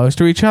getting close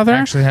to each other.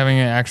 Actually having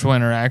an actual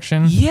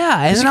interaction.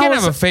 Yeah. And you can't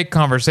have a fake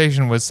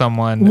conversation with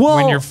someone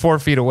when you're 4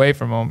 feet away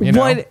from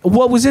them.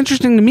 What was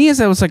interesting to me is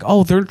I was like,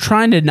 oh, they're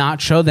trying to not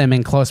show them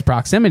in close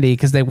proximity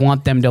because they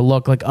want them to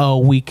look like, oh,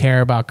 we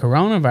care about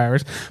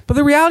coronavirus. But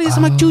the reality is,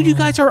 I'm like, dude,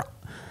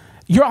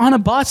 you're on a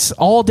bus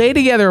all day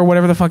together or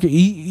whatever the fuck.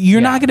 You're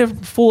not going to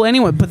fool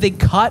anyone. But they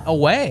cut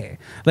away.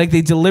 Like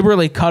they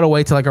deliberately cut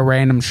away to like a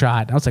random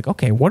shot. I was like,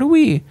 okay, what are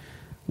we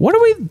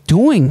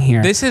doing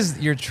here? This is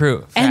your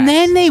truth. And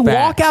then they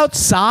walk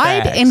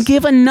outside and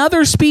give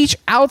another speech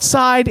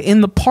outside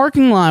in the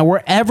parking lot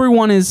where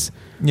everyone is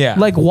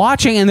like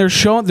watching, and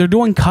they're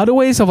doing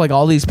cutaways of like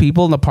all these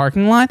people in the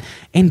parking lot.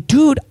 And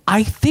dude,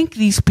 I think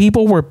these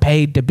people were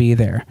paid to be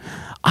there.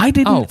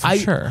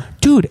 Sure.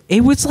 Dude,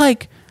 it was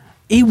like,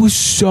 it was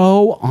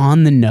so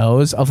on the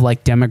nose of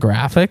like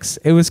demographics.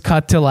 It was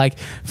cut to like,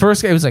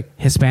 first it was like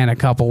Hispanic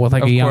couple with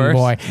like a young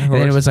boy, and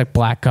then it was like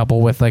black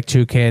couple with like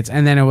 2 kids,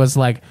 and then it was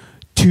like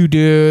 2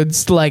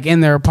 dudes like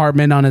in their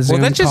apartment on a Zoom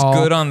call. Well, that's just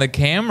good on the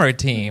camera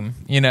team,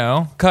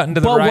 cutting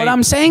to the right. But what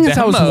I'm saying is,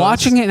 I was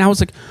watching it and I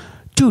was like,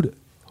 dude,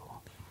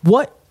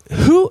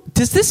 who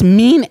does this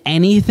mean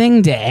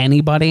anything to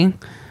anybody?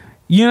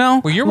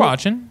 Well, you're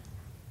watching.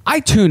 I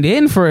tuned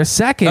in for a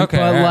second, but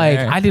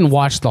I didn't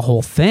watch the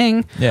whole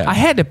thing. Yeah. I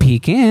had to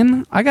peek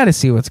in. I got to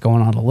see what's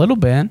going on a little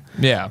bit.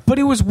 Yeah. But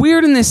it was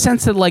weird in the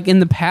sense that like in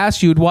the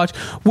past you would watch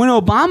when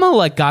Obama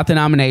like got the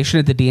nomination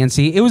at the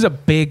DNC, it was a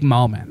big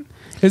moment.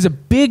 It was a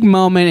big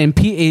moment,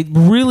 and it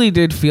really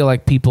did feel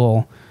like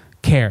people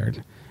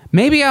cared.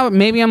 Maybe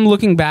I'm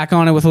looking back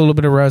on it with a little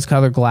bit of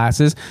rose-colored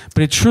glasses,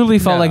 but it truly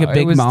felt like a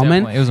big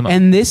moment. It was a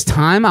moment. And this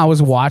time I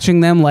was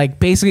watching them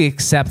like basically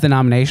accept the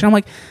nomination. I'm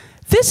like,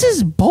 this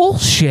is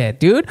bullshit,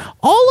 dude.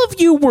 All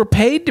of you were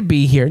paid to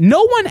be here.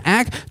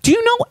 Do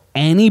you know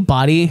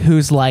anybody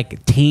who's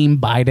like Team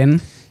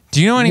Biden?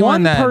 Do you know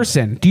anyone One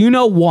person. Do you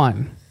know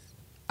one?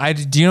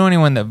 Do you know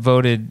anyone that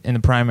voted in the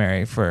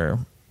primary for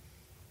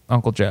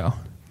Uncle Joe?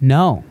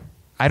 No.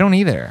 I don't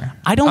either.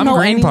 I don't I'm know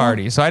Green anyone.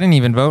 Party, so I didn't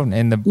even vote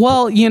in the...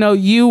 Well,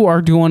 you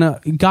are doing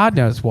God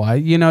knows why.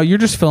 You're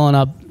just filling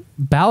up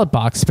ballot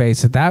box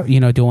space at that,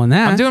 doing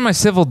that. I'm doing my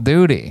civil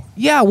duty.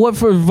 Yeah, what,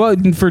 for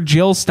voting for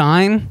Jill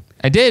Stein?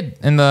 I did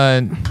in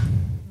the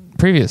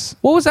previous.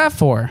 What was that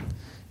for?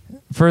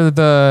 For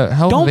the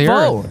health of the earth.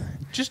 Don't vote.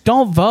 Just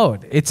don't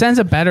vote. It sends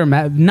a better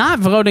not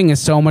voting is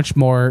so much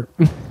more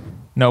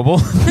noble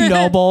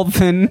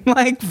than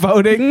like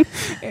voting.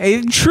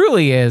 It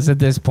truly is at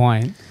this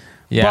point.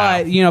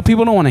 Yeah. But,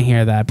 people don't want to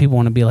hear that. People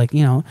want to be like,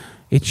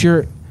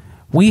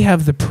 we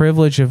have the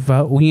privilege of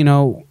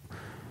vote.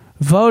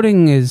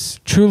 Voting is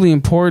truly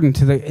important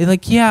to the,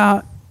 like,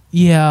 yeah,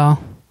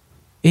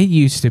 it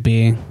used to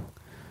be.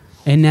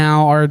 And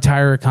now our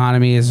entire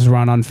economy is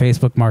run on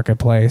Facebook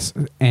Marketplace,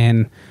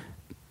 and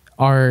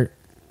our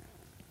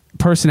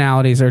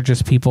personalities are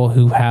just people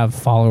who have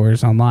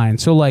followers online.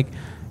 So, like,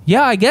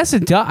 yeah, I guess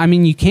it does. I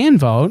mean, you can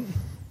vote.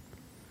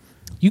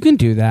 You can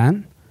do that.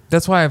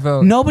 That's why I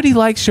vote. Nobody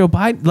likes Joe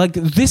Biden. Like,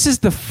 this is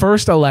the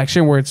first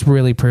election where it's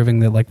really proving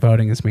that, like,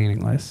 voting is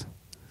meaningless.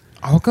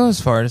 I'll go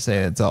as far to say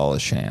it's all a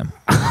sham.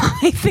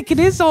 I think it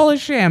is all a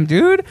sham,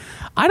 dude.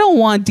 I don't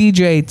want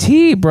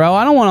DJT, bro.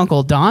 I don't want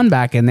Uncle Don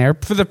back in there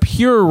for the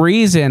pure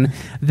reason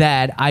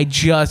that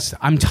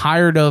I'm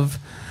tired of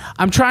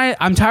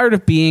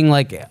being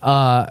like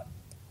a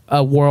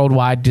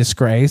worldwide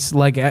disgrace.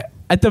 Like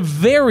at the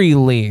very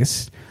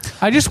least,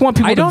 I just want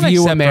people to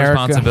view America.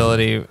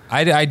 Responsibility.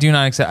 I do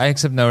not accept. I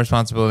accept no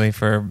responsibility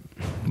for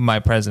my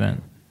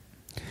president.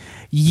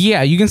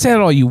 Yeah, you can say that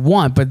all you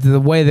want, but the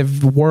way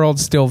the world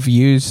still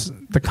views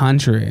the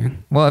country.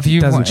 Well, if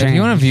you want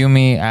to view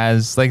me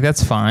as like,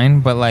 that's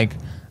fine, but like,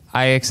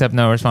 I accept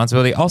no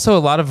responsibility. Also, a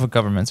lot of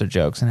governments are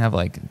jokes and have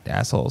like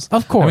assholes.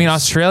 Of course. I mean,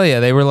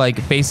 Australia, they were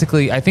like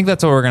basically, I think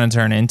that's what we're going to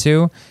turn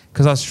into,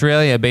 because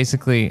Australia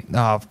basically,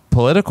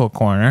 political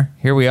corner,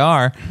 here we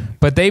are.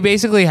 But they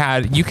basically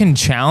had, you can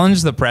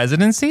challenge the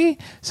presidency.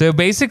 So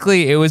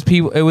basically it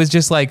was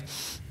just like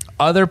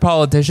other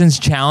politicians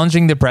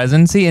challenging the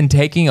presidency and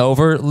taking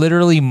over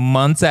literally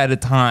months at a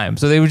time.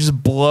 So they would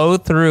just blow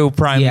through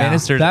prime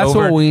ministers. That's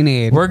what we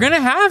need. We're going to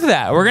have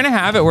that. We're going to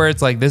have it where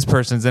it's like, this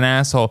person's an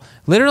asshole.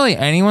 Literally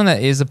anyone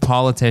that is a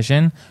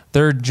politician,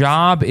 their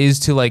job is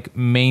to like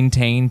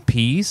maintain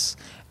peace,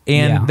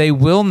 and they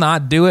will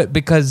not do it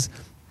because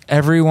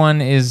everyone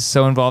is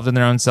so involved in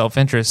their own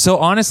self-interest. So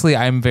honestly,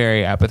 I'm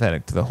very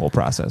apathetic to the whole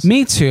process.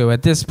 Me too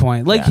at this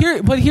point. Like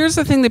here's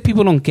the thing that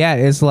people don't get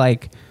is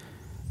like,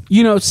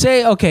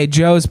 say, okay,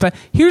 but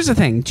here's the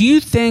thing. Do you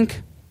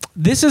think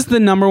this is the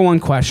number one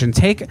question?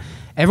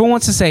 Everyone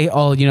wants to say,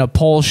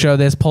 polls show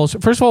this, polls.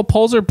 First of all,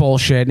 polls are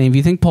bullshit. And if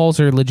you think polls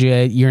are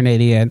legit, you're an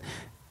idiot.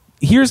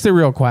 Here's the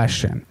real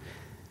question.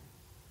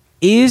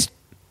 Is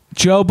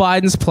Joe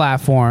Biden's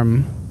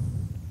platform,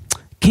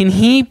 can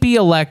he be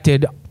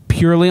elected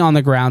purely on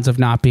the grounds of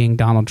not being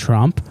Donald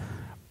Trump?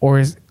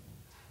 Or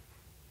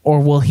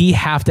will he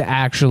have to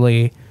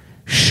actually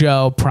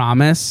show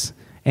promise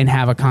and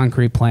have a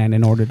concrete plan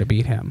in order to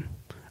beat him?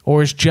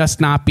 Or is just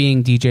not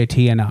being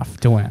DJT enough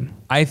to win?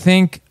 I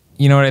think,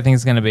 you know what I think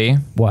it's going to be?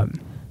 What?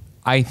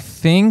 I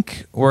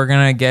think we're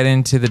going to get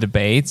into the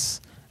debates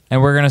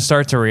and we're going to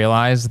start to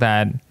realize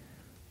that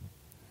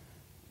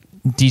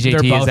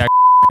DJT is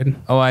actually...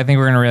 I think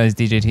we're going to realize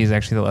DJT is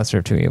actually the lesser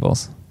of two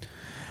evils.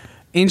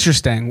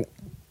 Interesting.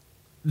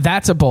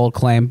 That's a bold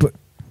claim, but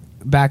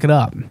back it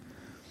up.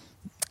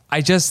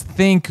 I just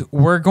think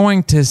we're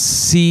going to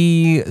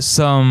see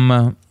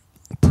some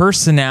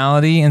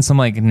personality and some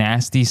like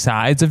nasty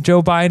sides of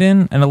Joe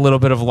Biden and a little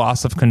bit of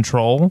loss of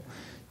control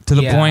to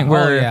the point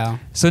where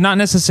so not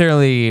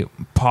necessarily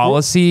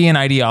policy and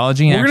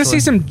ideology. We're going to see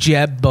some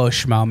Jeb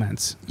Bush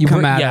moments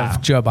come out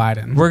of Joe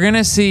Biden. We're going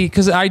to see,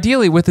 because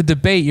ideally with the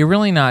debate, you're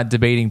really not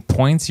debating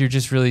points. You're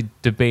just really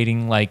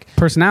debating like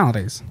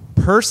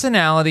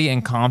personality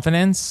and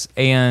confidence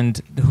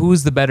and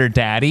who's the better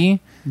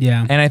daddy.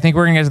 Yeah. And I think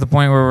we're going to get to the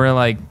point where we're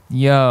like,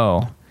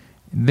 yo,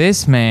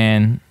 this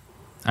man,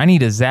 I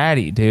need a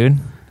zaddy, dude.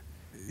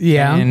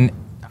 Yeah. And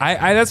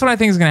I that's what I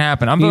think is going to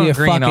happen. I'm going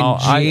green.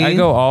 I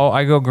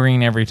go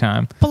green every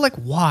time. But like,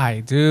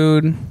 why,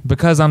 dude?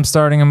 Because I'm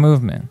starting a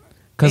movement.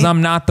 Because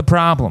I'm not the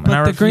problem. But and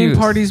I the refuse. Green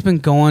Party's been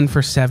going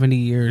for 70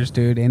 years,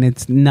 dude,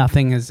 and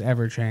nothing has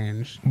ever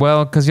changed.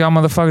 Well, because y'all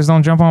motherfuckers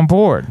don't jump on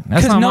board.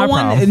 That's not my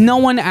problem. No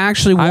one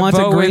actually wants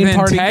a Green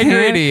Party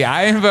integrity.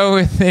 I vote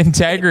with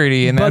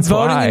integrity, and that's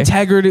why.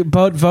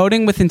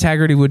 Voting with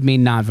integrity would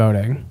mean not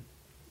voting.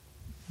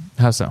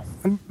 How so?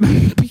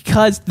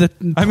 Because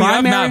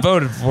I'm not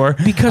voted for.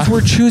 Because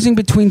we're choosing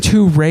between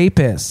two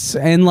rapists,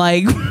 and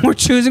like we're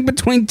choosing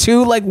between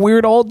two like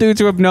weird old dudes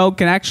who have no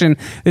connection.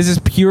 This is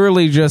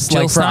purely just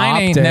Jill like for Stein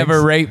optics. Ain't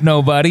never raped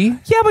nobody.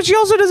 Yeah, but she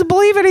also doesn't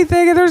believe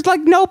anything, and there's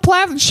like no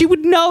platform. She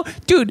would know,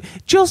 dude.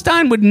 Jill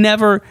Stein would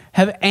never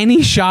have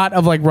any shot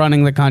of like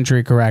running the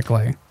country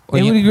correctly.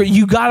 Well,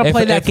 you got to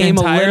play that game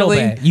a little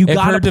bit. You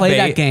got to play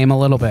that game a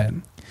little bit.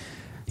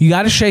 You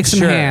got to shake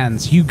some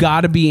hands. You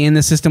got to be in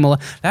the system.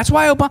 That's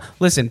why Obama...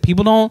 Listen,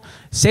 people don't...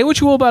 Say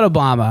what you will about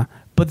Obama,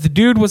 but the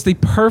dude was the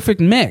perfect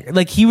mix.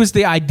 Like, he was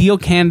the ideal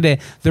candidate.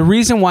 The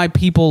reason why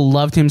people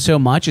loved him so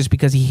much is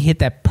because he hit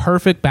that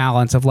perfect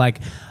balance of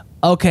like,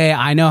 okay,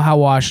 I know how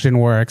Washington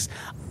works.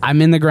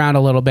 I'm in the ground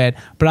a little bit,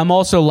 but I'm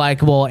also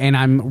likable and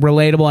I'm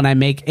relatable, and I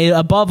make it,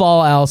 above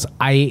all else,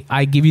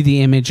 I give you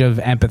the image of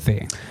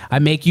empathy. I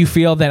make you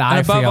feel that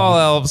I feel. Above all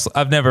else,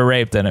 I've never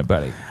raped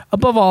anybody.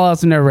 Above all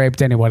else, I've never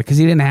raped anybody because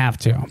he didn't have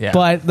to. Yeah.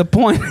 But the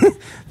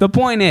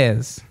point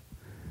is,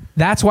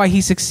 that's why he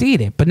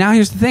succeeded. But now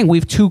here's the thing: we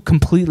have two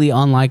completely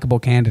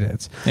unlikable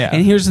candidates. Yeah.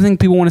 And here's the thing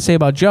people want to say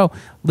about Joe.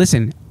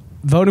 Listen,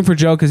 voting for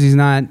Joe because he's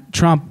not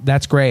Trump,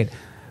 that's great.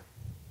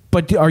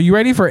 But are you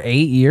ready for 8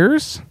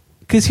 years?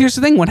 Because here's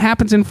the thing: what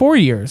happens in 4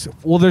 years?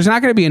 Well, there's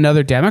not going to be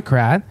another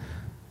Democrat.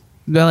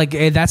 They're like,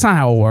 that's not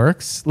how it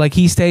works. Like,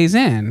 he stays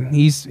in.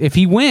 If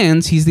he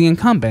wins, he's the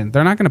incumbent.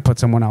 They're not going to put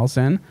someone else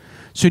in.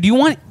 So do you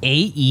want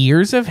 8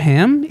 years of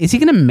him? Is he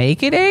going to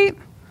make it 8?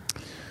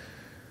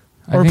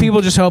 Or are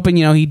people just hoping,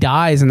 he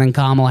dies and then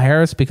Kamala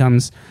Harris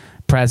becomes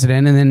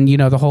president and then,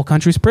 the whole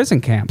country's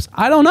prison camps?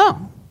 I don't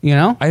know,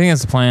 I think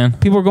that's the plan.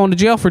 People are going to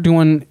jail for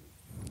doing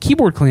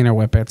keyboard cleaner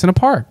whippets in a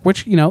park,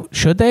 which,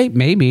 should they?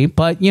 Maybe,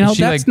 but, Is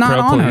she, that's like, not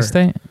on her. pro-police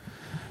state?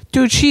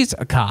 Dude, she's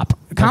a cop.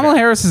 Kamala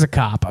Harris is a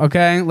cop,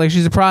 okay? Like,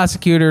 she's a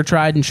prosecutor,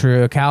 tried and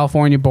true,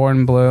 California born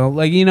and blue.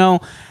 Like,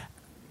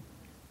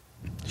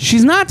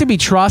 she's not to be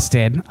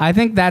trusted. I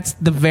think that's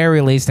the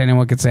very least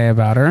anyone could say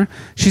about her.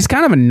 She's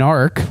kind of a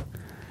narc.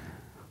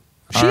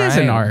 She is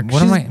a narc.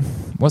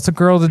 What's a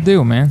girl to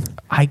do, man?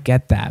 I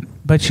get that.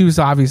 But she was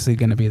obviously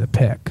going to be the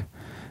pick.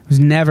 It was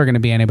never going to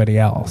be anybody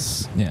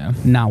else. Yeah.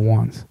 Not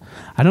once.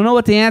 I don't know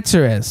what the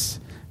answer is.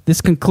 This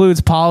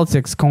concludes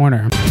Politics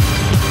Corner.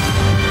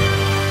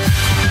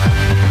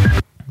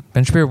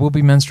 Ben Shapiro will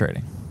be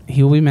menstruating.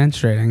 He will be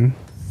menstruating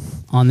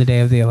on the day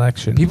of the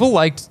election.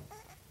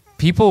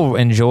 People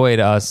enjoyed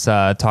us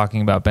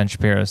talking about Ben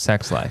Shapiro's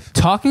sex life.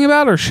 Talking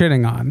about or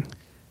shitting on?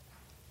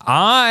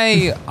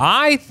 I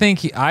think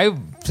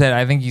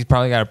he's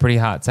probably got a pretty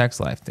hot sex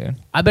life, dude.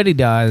 I bet he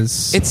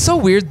does. It's so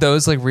weird,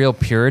 those like real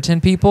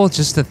Puritan people,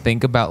 just to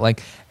think about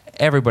like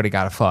everybody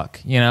got to fuck,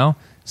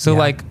 So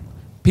like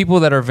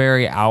people that are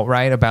very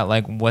outright about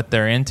like what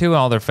they're into and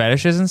all their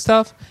fetishes and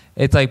stuff.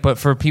 It's like, but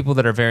for people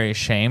that are very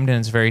ashamed and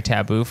it's very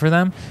taboo for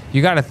them,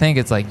 you got to think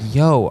it's like,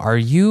 yo, are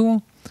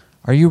you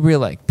real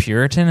like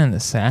Puritan in the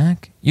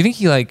sack? You think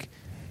he's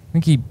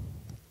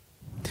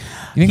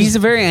a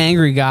very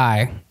angry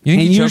guy. You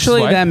think and he chokes his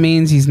usually wife? that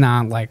means he's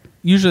not like,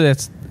 usually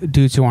that's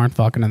dudes who aren't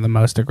fucking are the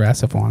most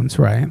aggressive ones,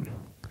 right?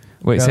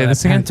 Wait, Go say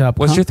this again.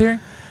 What's your theory?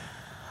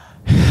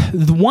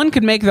 The one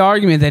could make the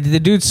argument that the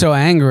dude's so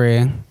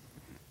angry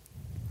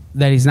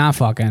that he's not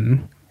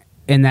fucking,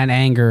 and that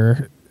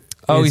anger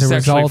he's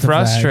sexually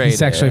frustrated. He's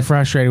sexually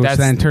frustrated, which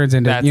then turns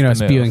into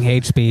spewing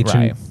hate speech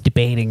and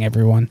debating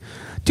everyone.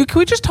 Dude, can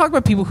we just talk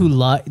about people who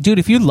love... Dude,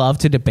 if you love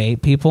to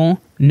debate people,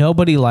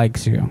 nobody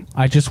likes you.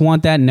 I just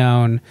want that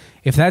known.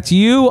 If that's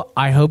you,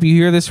 I hope you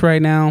hear this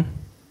right now.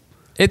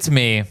 It's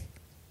me.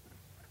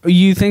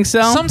 You think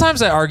so?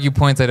 Sometimes I argue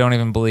points I don't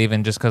even believe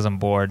in just because I'm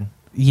bored.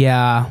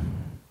 Yeah.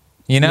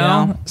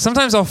 Yeah.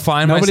 Sometimes I'll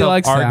find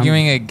myself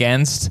arguing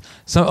against...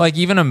 So, like,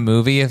 even a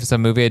movie, if it's a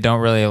movie I don't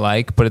really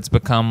like, but it's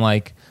become,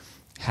 like...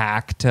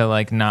 hack to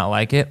like not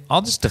like it,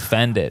 I'll just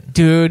defend it.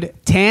 Dude,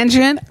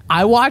 tangent,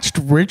 I watched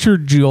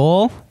Richard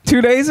Jewell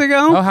 2 days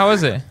ago. Oh, how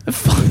was it?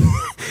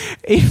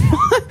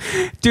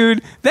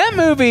 Dude, that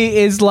movie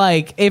is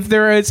like, if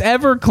there is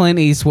ever Clint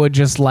Eastwood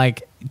just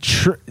like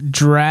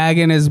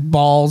dragging his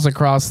balls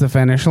across the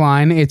finish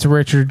line, it's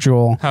Richard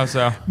Jewell. How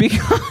so? Because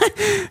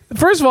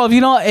first of all,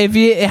 if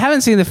you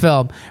haven't seen the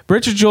film,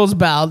 Richard Jewell's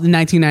about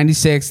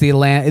 1996, the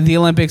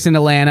Olympics in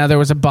Atlanta. There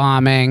was a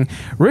bombing.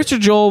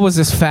 Richard Jewell was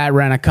this fat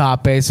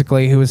rent-a-cop,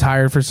 basically, who was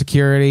hired for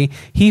security.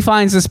 He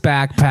finds this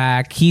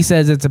backpack. He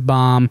says it's a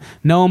bomb.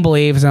 No one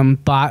believes him.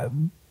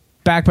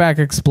 Backpack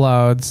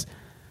explodes.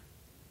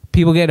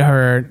 People get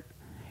hurt.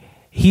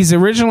 He's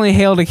originally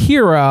hailed a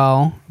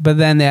hero, but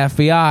then the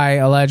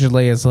FBI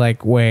allegedly is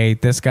like,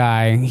 wait, this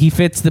guy, he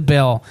fits the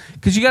bill.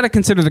 Because you got to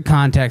consider the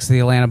context of the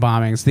Atlanta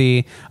bombings.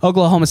 The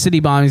Oklahoma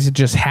City bombings had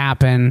just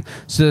happened.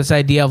 So this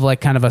idea of like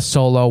kind of a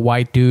solo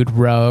white dude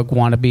rogue,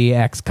 wannabe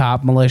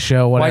ex-cop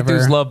militia, whatever. White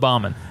dudes love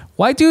bombing.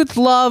 White dudes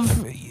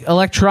love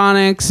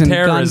electronics and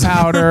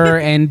gunpowder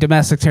and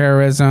domestic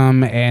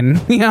terrorism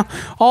and,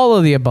 all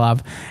of the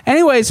above.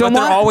 Anyway, so... But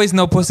there are always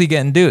no pussy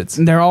getting dudes.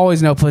 There are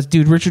always no pussy.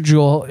 Dude, Richard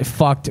Jewell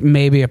fucked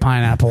maybe a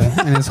pineapple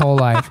in his whole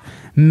life.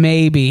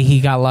 Maybe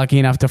he got lucky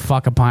enough to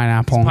fuck a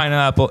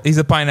pineapple. He's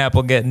a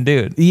pineapple getting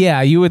dude.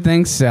 Yeah, you would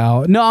think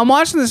so. No, I'm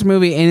watching this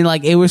movie and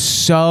like it was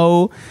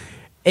so...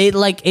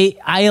 It's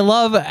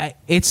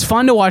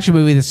fun to watch a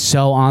movie that's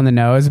so on the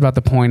nose about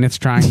the point it's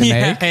trying to make.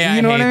 Yeah,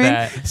 you know I what hate I mean?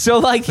 that. So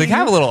like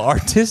have a little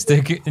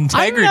artistic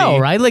integrity. I know,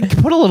 right? Like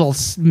put a little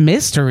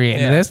mystery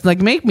into this.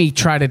 Like make me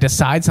try to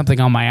decide something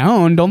on my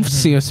own. Don't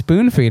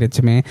spoon feed it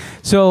to me.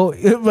 So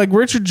like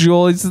Richard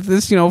Jewell is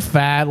this,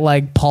 fat,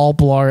 like Paul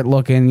Blart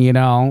looking,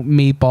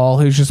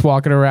 meatball who's just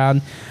walking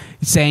around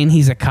saying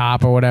he's a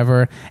cop or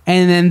whatever,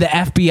 and then the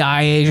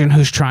FBI agent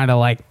who's trying to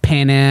like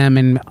pin him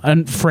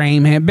and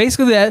frame him.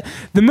 Basically,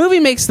 the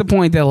movie makes the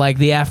point that like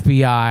the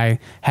FBI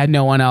had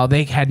no one else;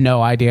 they had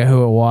no idea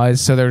who it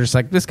was, so they're just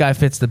like, this guy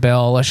fits the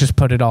bill. Let's just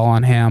put it all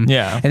on him.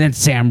 Yeah. And then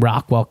Sam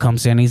Rockwell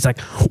comes in. He's like,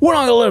 we're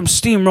not gonna let him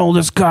steamroll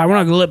this guy. We're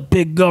not gonna let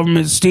big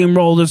government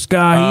steamroll this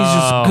guy. He's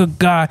just a good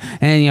guy.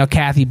 And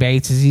Kathy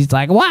Bates he's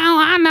like, well,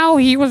 I know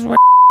he was.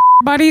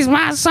 But he's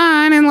my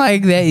son, and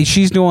like that,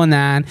 she's doing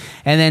that,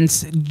 and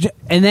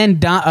then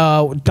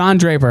Don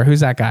Draper, who's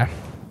that guy?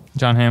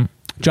 John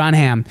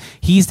Hamm.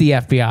 He's the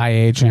FBI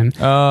agent.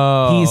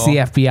 Oh, he's the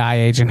FBI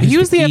agent. He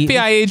was the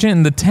FBI agent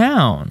in the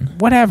town.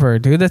 Whatever,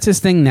 dude. That's his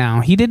thing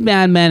now. He did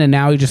Mad Men, and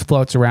now he just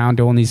floats around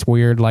doing these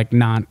weird, like,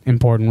 not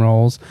important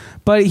roles.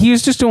 But he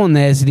was just doing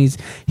this, and he's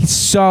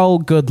so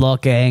good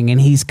looking, and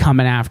he's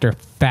coming after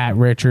Fat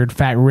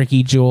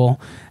Ricky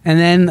Jewell. And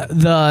then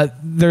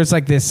there's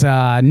like this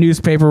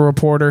newspaper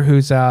reporter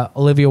who's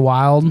Olivia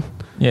Wilde.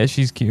 Yeah,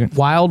 she's cute.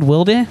 Wild.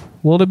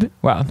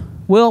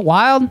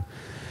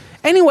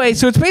 Anyway,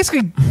 so it's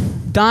basically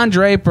Don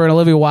Draper and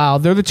Olivia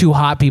Wilde, they're the two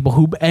hot people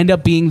who end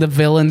up being the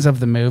villains of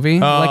the movie.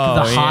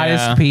 Like the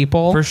hottest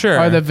people for sure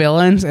are the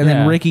villains, and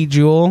then Ricky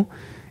Jewell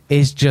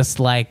is just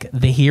like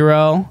the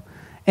hero.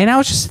 And I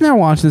was just sitting there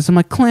watching this. I'm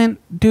like, Clint,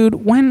 dude,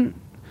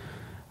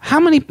 how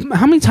many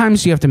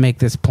times do you have to make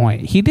this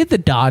point? He did the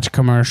Dodge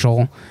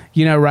commercial,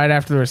 right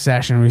after the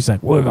recession, where he's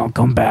like, "We're gonna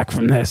come back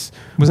from this."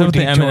 Was that with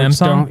the Eminem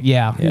song?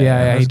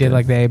 Yeah. He did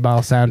like the 8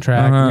 Ball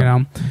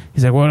soundtrack.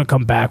 He's like, "We're gonna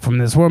come back from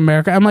this. We're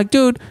America." I'm like,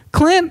 dude,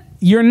 Clint,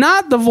 you're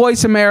not the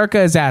voice America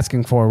is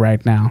asking for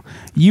right now.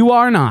 You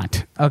are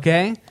not.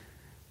 Okay,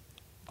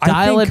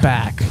 dial it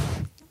back.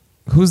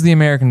 Who's the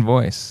American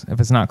voice if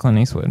it's not Clint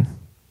Eastwood?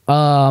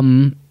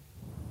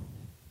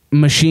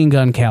 Machine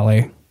Gun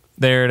Kelly.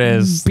 There it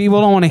is. People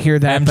don't want to hear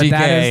that, MGK. but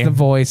that is the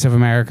voice of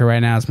America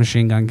right now. Is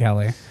Machine Gun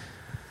Kelly.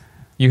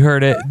 You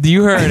heard it.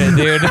 You heard it,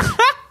 dude.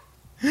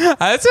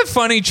 That's a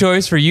funny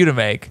choice for you to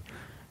make.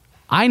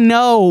 I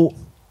know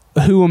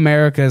who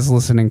America is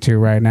listening to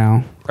right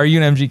now. Are you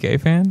an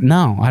MGK fan?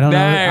 No, I don't know.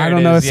 I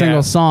don't know a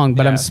single song,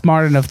 but I'm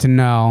smart enough to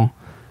know.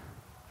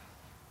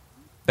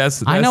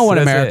 That's I know what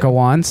America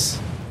wants.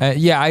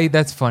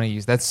 That's funny.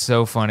 That's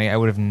so funny. I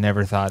would have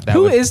never thought that.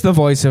 Who is the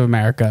voice of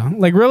America?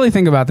 Like, really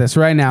think about this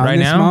right now. In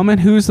this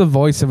moment, who's the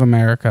voice of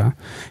America?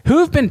 Who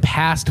have been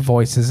past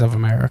voices of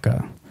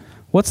America?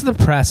 What's the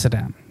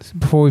precedent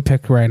before we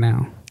pick right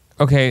now?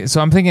 Okay,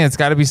 so I'm thinking it's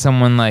got to be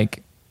someone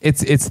like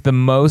it's the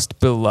most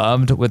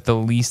beloved with the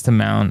least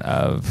amount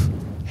of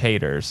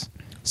haters.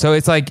 So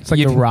it's like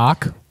The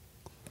Rock.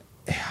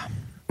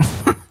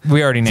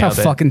 We already nailed That's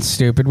how fucking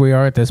stupid we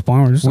are at this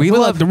point. We're just we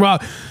love The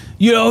Rock.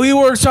 He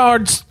works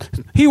hard.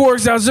 He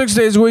works out 6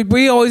 days a week, but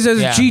he always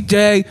has a cheat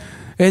day,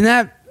 and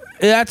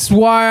that's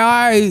why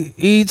I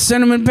eat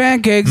cinnamon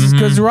pancakes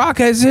because The Rock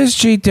has his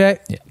cheat day.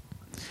 Yeah.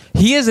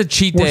 He has a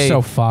cheat day. We're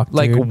so fucked,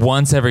 like dude.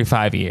 Once every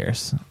 5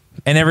 years,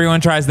 and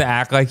everyone tries to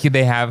act like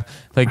they have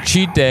like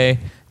cheat day.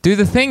 Dude,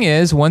 the thing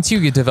is, once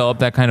you develop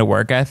that kind of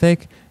work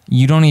ethic,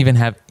 you don't even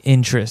have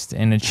interest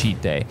in a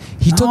cheat day.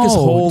 He took his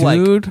whole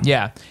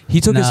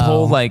he took his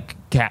whole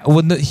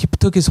he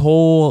took his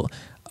whole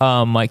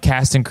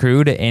cast and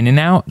crew to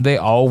In-N-Out. They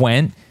all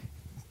went,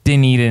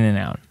 didn't eat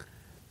In-N-Out.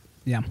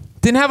 Yeah.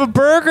 Didn't have a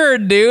burger,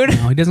 dude.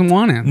 No, he doesn't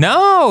want it.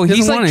 No,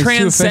 he's like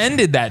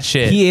transcended that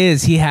shit.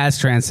 He has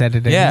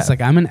transcended it. Yeah. He's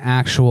like, I'm an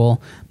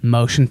actual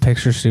motion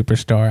picture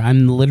superstar.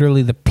 I'm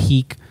literally the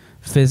peak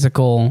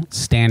physical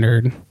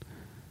standard.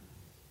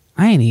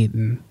 I ain't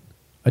eating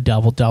a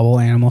double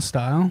Animal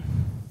Style.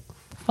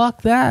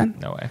 Fuck that.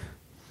 No way.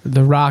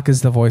 The Rock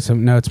is the voice of...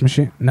 No, it's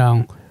Machine...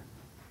 No.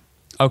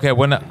 Okay,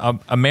 when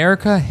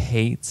America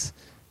hates,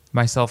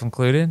 myself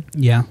included...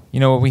 Yeah. You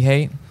know what we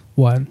hate?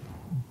 What?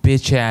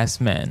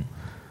 Bitch-ass men.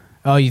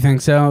 Oh, you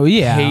think so?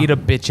 Yeah. Hate a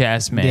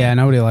bitch-ass man. Yeah,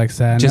 nobody likes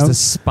that. Just a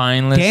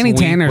spineless, Danny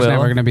Tanner's will.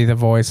 never going to be the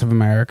voice of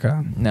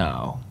America.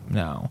 No.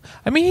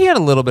 I mean, he had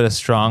a little bit of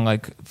strong,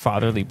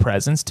 fatherly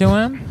presence to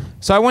him.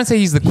 So I wouldn't say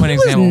he's the Quinn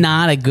example. He was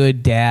not a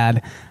good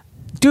dad.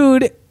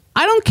 Dude,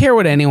 I don't care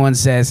what anyone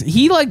says.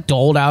 He,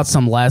 doled out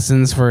some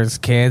lessons for his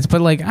kids,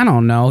 but, I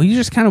don't know. He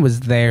just kind of was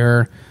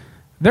there.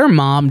 Their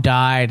mom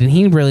died, and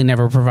he really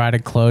never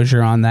provided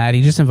closure on that.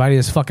 He just invited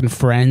his fucking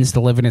friends to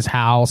live in his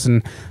house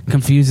and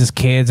confuse his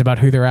kids about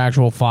who their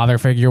actual father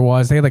figure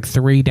was. They had,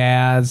 3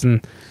 dads,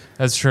 and...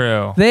 That's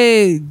true.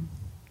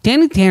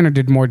 Danny Tanner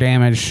did more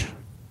damage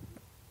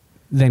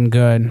than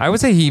good. I would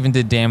say he even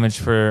did damage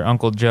for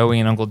Uncle Joey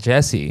and Uncle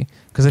Jesse,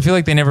 because I feel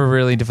like they never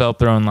really developed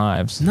their own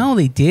lives. No,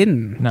 they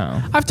didn't.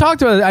 No.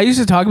 I used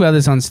to talk about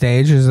this on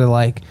stage, is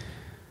that,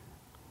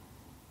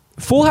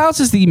 Full House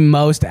is the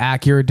most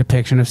accurate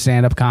depiction of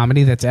stand-up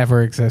comedy that's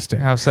ever existed.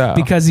 How so?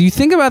 Because you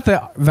think about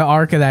the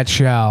arc of that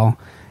show.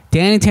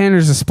 Danny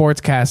Tanner's a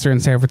sportscaster in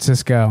San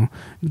Francisco.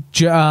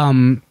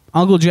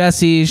 Uncle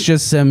Jesse's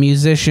just a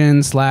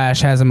musician /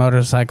 has a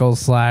motorcycle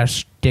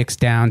 / dicks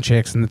down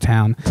chicks in the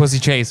town. Pussy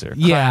chaser.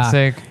 Yeah.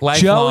 Classic.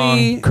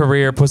 Lifelong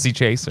career pussy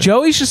chaser.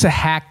 Joey's just a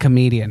hack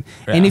comedian.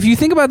 Yeah. And if you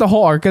think about the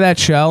whole arc of that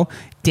show,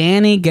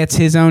 Danny gets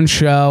his own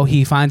show.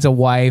 He finds a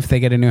wife.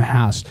 They get a new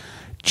house.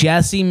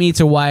 Jesse meets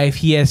a wife.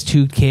 He has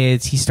 2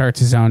 kids. He starts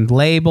his own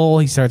label.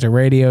 He starts a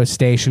radio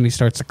station. He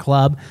starts a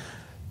club.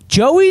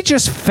 Joey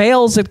just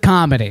fails at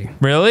comedy.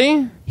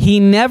 Really? He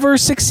never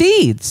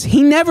succeeds.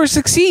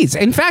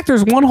 In fact,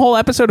 there's one whole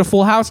episode of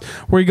Full House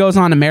where he goes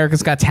on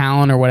America's Got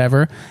Talent or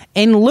whatever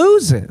and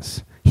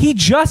loses. He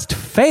just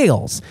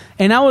fails.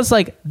 And I was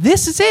like,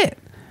 this is it.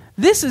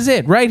 This is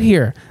it right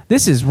here.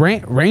 This is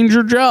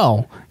Ranger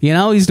Joe.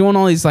 He's doing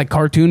all these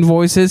cartoon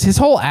voices. His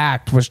whole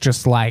act was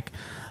just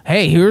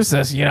hey, here's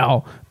this,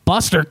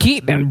 Buster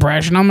Keaton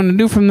impression I'm going to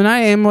do from the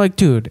night. And I'm like,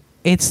 dude,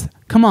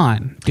 come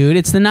on, dude.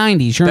 It's the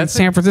 90s. You're in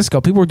San Francisco.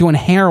 People were doing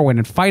heroin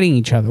and fighting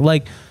each other.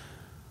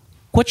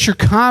 What's your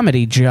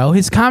comedy, Joe?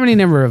 His comedy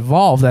never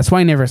evolved. That's why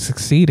he never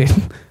succeeded.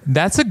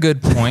 That's a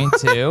good point,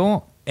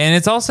 too. And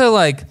it's also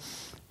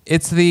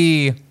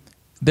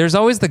there's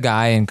always the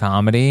guy in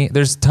comedy.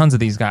 There's tons of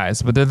these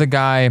guys, but they're the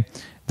guy,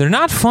 they're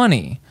not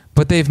funny,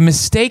 but they've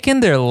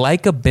mistaken their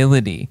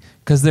likability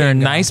because they're a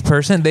nice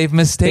person. They've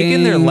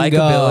mistaken their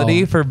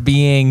likability for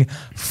being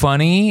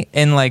funny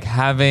and like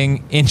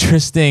having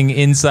interesting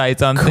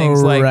insights on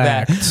things like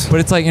that. But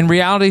it's like in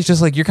reality, it's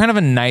just like you're kind of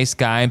a nice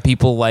guy and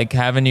people like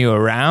having you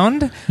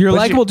around. You're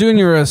likable, dude.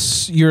 You're a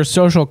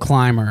social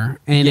climber,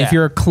 and if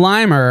you're a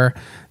climber,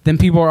 then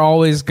people are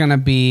always gonna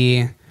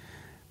be.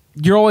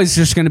 You're always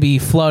just going to be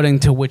floating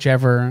to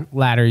whichever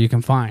ladder you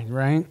can find,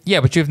 right? Yeah,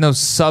 but you have no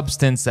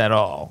substance at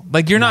all.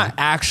 Like you're not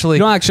actually. You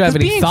don't actually have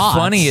any being thoughts.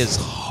 Funny is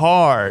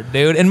hard,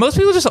 dude, and most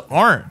people just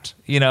aren't.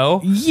 You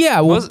know? Yeah.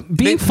 Well,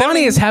 being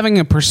funny is having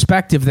a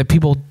perspective that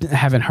people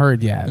haven't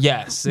heard yet.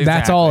 Yes, exactly.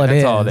 That's all it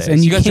is.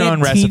 And you got your can't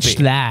own teach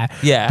recipe. that.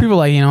 Yeah.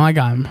 People are like,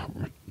 I'm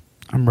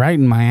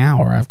writing my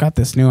hour. I've got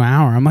this new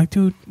hour. I'm like,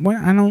 dude,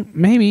 what?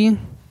 Maybe.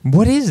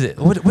 What is it?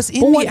 What's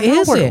in what the hour?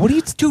 is it? What do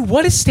you, dude?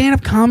 What is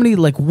stand-up comedy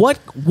like? What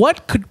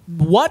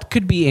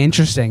could be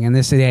interesting in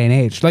this day and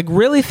age? Like,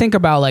 really think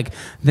about like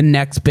the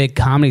next big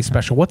comedy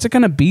special. What's it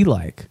going to be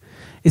like?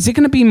 Is it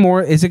going to be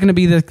more? Is it going to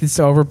be this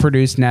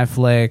overproduced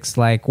Netflix?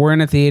 Like, we're in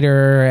a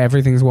theater,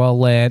 everything's well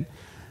lit,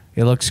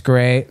 it looks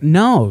great.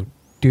 No,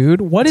 dude.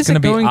 What is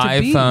it going to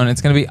be? iPhone. It's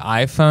going to be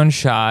iPhone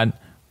shot.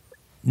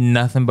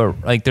 Nothing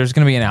but like. There's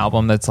going to be an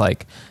album that's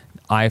like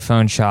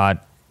iPhone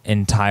shot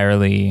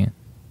entirely.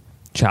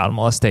 Child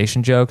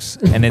molestation jokes,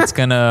 and it's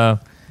gonna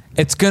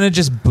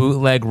just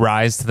bootleg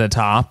rise to the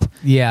top.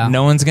 Yeah,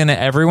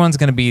 everyone's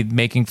gonna be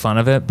making fun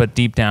of it, but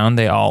deep down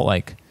they all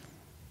like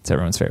it's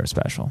everyone's favorite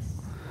special.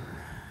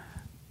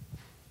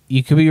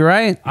 You could be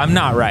right. I'm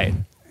not right.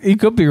 You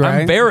could be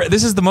right.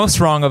 This is the most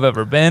wrong I've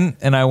ever been,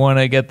 and I want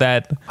to get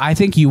that. I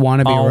think you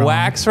want to be wrong.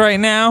 Wax right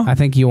now. I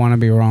think you want to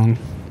be wrong.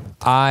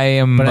 I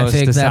am, but most I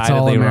think that's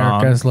all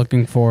America wrong. is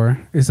looking for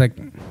is like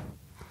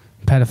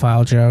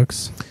pedophile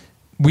jokes.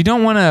 We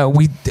don't want to.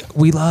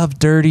 We love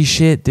dirty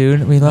shit,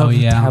 dude. We love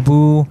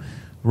taboo,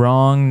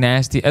 wrong,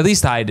 nasty. At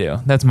least I do.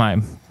 That's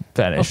my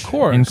fetish. Of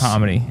course, in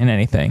comedy, in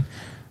anything.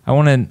 I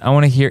want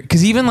to hear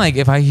because even like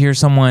if I hear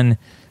someone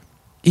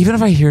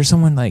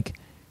like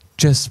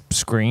just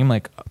scream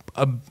like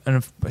a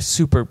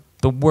super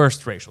the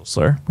worst racial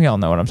slur. We all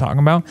know what I'm talking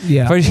about.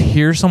 Yeah. If I just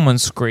hear someone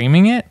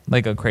screaming it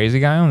like a crazy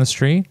guy on the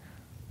street,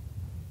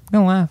 I'm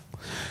gonna laugh.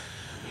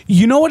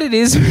 You know what it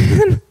is,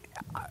 man?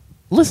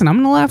 Listen, I'm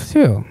gonna laugh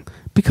too.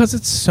 Because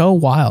it's so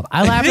wild.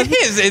 I laugh. It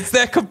is. It's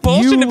that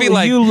compulsion to be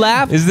like, you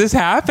laugh. Is this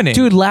happening?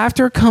 Dude,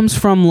 laughter comes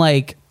from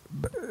like,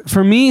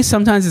 for me,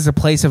 sometimes it's a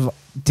place of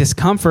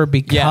discomfort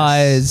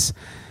because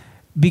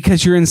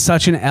you're in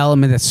such an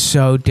element that's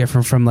so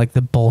different from like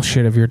the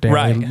bullshit of your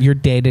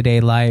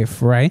day-to-day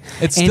life, right?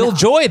 It's still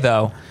joy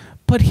though.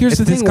 But here's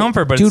the thing.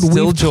 Discomfort, but dude, it's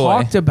still we've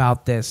joy. Talked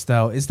about this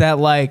though, is that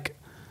like,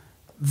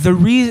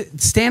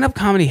 stand-up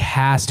comedy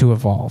has to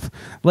evolve.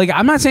 Like,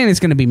 I'm not saying it's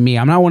going to be me.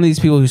 I'm not one of these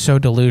people who's so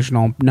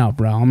delusional. No,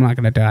 bro, I'm not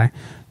going to die.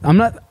 I'm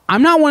not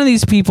one of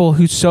these people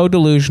who's so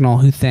delusional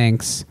who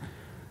thinks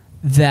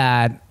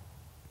that,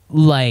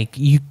 like,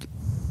 you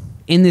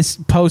in this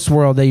post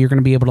world that you're going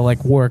to be able to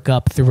like work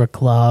up through a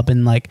club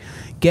and like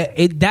get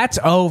it. That's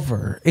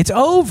over. It's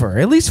over,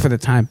 at least for the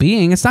time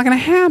being. It's not going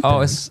to happen. Oh,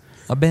 it's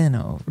been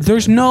over.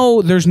 There's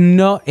no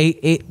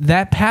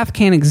that path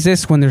can't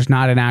exist when there's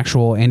not an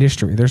actual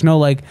industry. There's no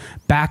like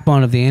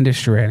backbone of the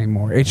industry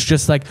anymore. It's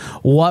just like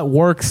what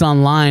works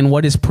online,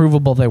 what is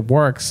provable that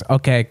works.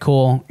 Okay,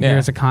 cool.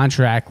 Here's a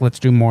contract. Let's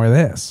do more of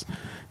this.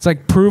 It's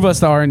like prove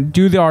us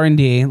do the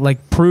R&D,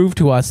 like prove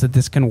to us that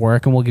this can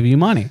work and we'll give you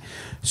money.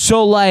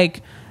 So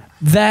like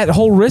that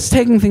whole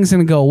risk-taking thing's going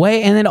to go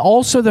away. And then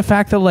also the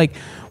fact that like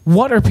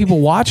what are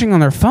people watching on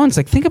their phones?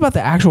 Like, think about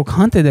the actual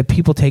content that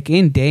people take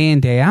in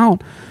day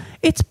out.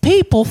 It's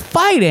people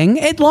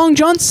fighting at Long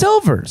John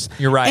Silver's.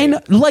 You're right.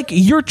 And, like,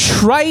 your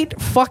trite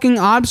fucking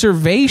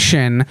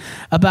observation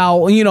about,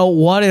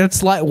 what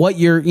it's like, what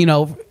your,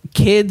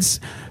 kids,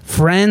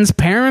 friends,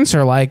 parents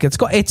are like.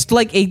 It's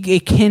like,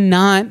 it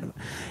cannot...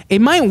 It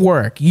might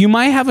work. You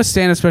might have a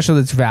stand-up special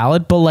that's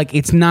valid, but like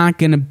it's not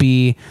going to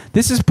be...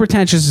 This is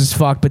pretentious as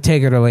fuck, but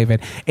take it or leave it.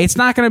 It's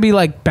not going to be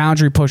like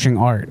boundary-pushing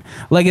art.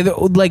 Like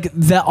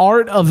the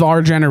art of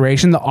our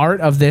generation, the art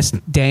of this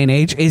day and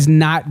age is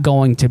not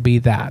going to be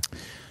that.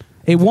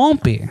 It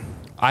won't be.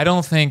 I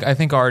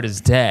think art is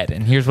dead,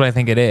 and here's what I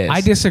think it is.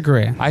 I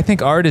disagree. I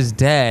think art is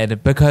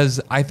dead because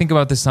I think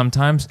about this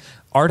sometimes.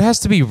 Art has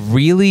to be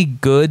really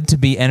good to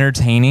be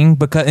entertaining,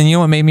 and you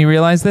know what made me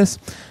realize this?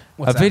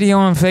 What's that? Video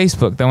on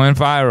Facebook that went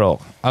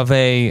viral of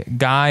a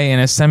guy in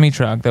a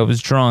semi-truck that was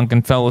drunk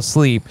and fell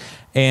asleep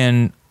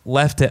and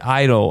left it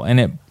idle, and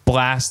it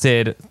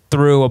blasted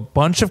through a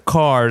bunch of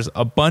cars,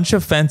 a bunch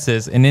of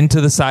fences, and into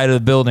the side of the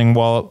building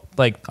while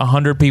like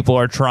 100 people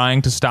are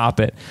trying to stop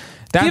it.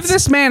 Give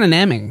this man an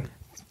Emmy.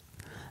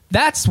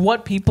 That's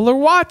what people are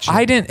watching.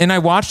 I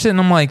watched it and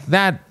I'm like,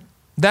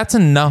 that's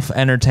enough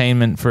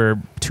entertainment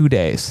for 2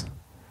 days.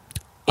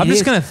 I'm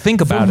just going to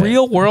think about it. The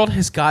real world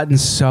has gotten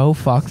so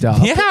fucked up.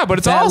 Yeah, but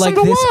it's awesome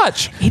to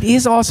watch. It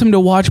is awesome to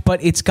watch,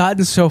 but it's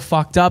gotten so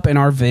fucked up, and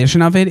our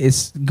vision of it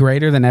is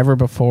greater than ever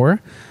before,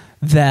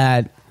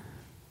 that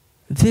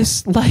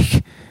this,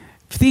 like...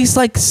 these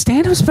like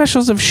stand-up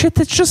specials of shit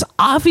that's just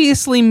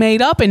obviously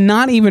made up and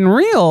not even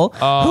real.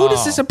 Who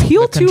does this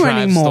appeal to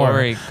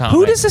anymore?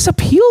 Who does this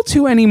appeal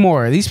to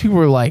anymore? These people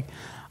are like,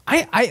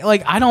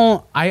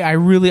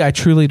 I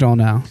truly don't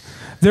know.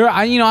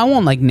 I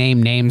won't like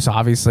name names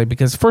obviously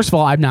because first of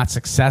all, I'm not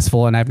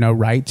successful and I have no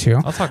right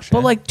to. I'll talk shit.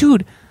 But like,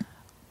 dude,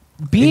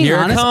 being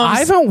honest, I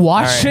haven't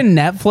watched a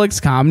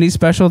Netflix comedy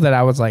special that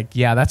I was like,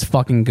 yeah, that's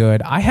fucking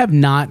good. I have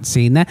not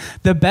seen that.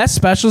 The best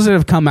specials that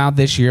have come out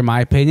this year, in my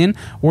opinion,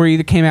 were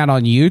either came out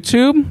on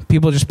YouTube,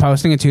 people just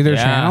posting it to their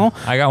channel,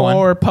 I got one,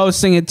 or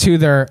posting it to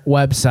their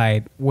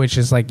website, which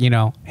is like,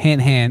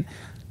 hint, hint.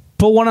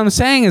 But what I'm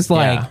saying is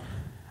like,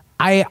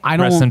 I don't.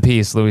 Rest in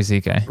peace, Louis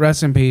C.K.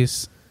 Rest in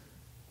peace.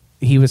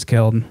 He was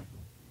killed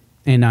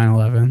in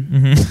 9/11.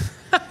 Mm-hmm.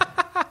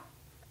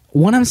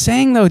 What I'm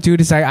saying though,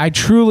 dude, is I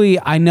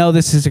know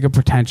this is like a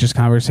pretentious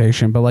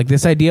conversation, but like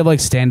this idea of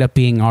like stand-up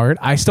being art,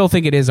 I still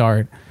think it is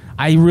art.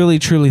 I really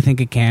truly think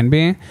it can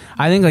be.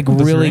 I think like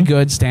really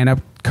good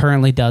stand-up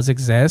currently does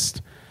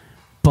exist,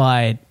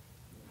 but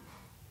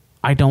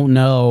I don't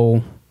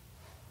know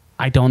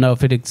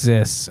if it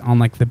exists on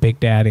like the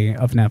Big Daddy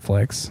of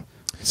Netflix.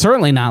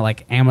 Certainly not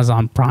like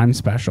Amazon Prime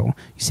special. You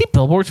see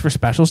billboards for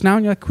specials now,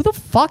 and you're like, who the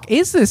fuck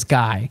is this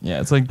guy? Yeah,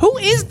 it's like, who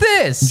is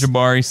this?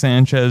 Jabari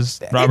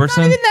Sanchez Robertson? It's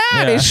not even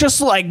that. Yeah. It's just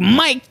like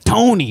Mike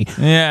Tony.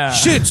 Yeah.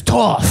 Shit's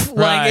tough.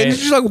 Right. Like, it's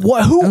just like,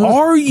 what? Who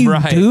are you,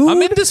 dude?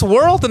 I'm in this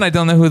world, and I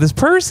don't know who this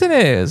person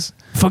is.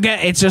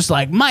 It's just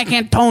like Mike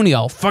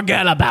Antonio.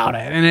 Forget about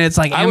it. And it's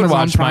like I Amazon would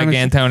watch Prime Mike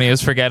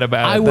Antonio's Forget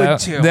About It. I would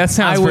too. That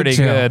sounds pretty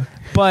good.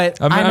 But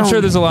I'm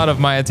sure there's a lot of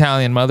My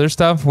Italian Mother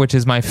stuff, which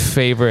is my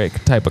favorite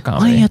type of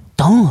comedy. What are you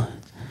doing?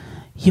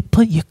 You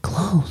put your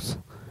clothes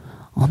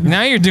on.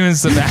 Now you're doing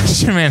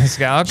Sebastian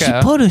Maniscalco. She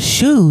put her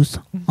shoes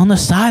on the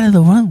side of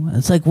the runway.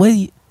 It's like,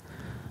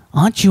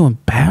 aren't you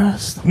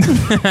embarrassed?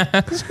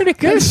 That's pretty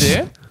good,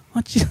 dude.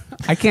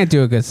 I can't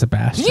do a good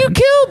Sebastian. You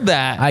killed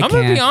that. I'm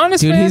gonna be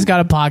honest, dude. Man. He's got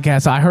a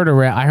podcast. I heard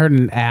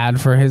an ad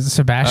for his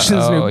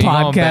Sebastian's new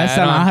podcast.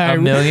 A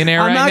millionaire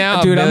right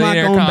now, dude. I'm not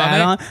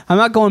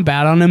going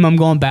bad on him. I'm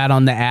going bad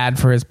on the ad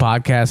for his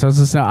podcast. I was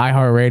listening to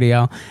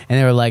iHeartRadio, and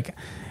they were like,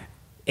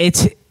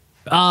 "It's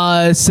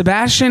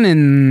Sebastian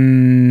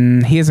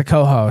and he is a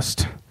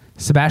co-host,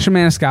 Sebastian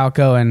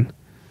Maniscalco and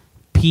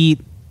Pete."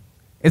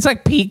 It's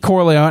like Pete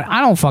Corleone. I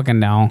don't fucking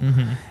know.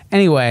 Mm-hmm.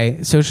 Anyway,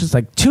 so it's just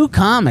like two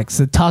comics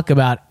that talk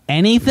about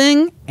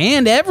anything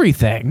and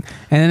everything.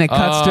 And then it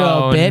cuts to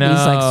a bit. No.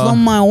 He's like, so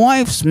my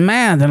wife's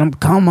mad that I'm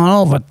coming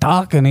over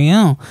talking to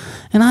you.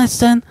 And I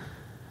said,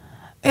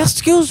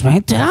 excuse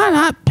me, did I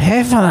not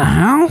pay for the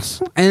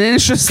house? And then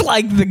it's just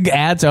like the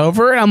ad's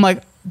over. And I'm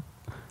like,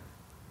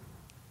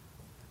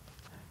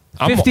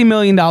 $50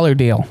 million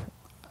deal.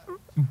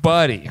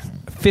 Buddy.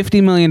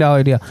 $50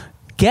 million deal.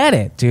 Get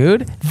it,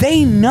 dude.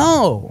 They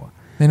know.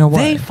 They know what?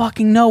 They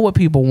fucking know what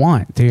people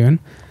want, dude.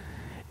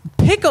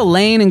 Pick a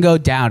lane and go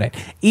down it.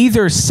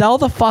 Either sell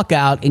the fuck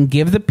out and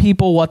give the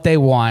people what they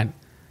want,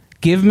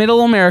 give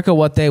middle America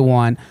what they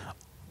want,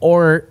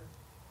 or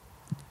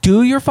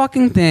do your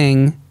fucking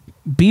thing,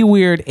 be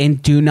weird,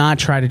 and do not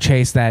try to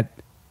chase that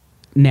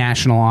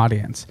national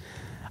audience.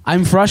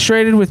 I'm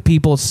frustrated with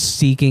people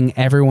seeking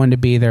everyone to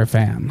be their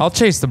fan. I'll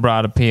chase the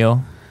broad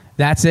appeal.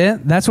 That's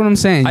it? That's what I'm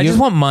saying. I just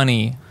want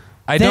money.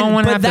 I don't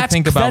want to have to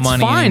think about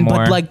money anymore.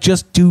 But like,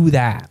 just do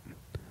that.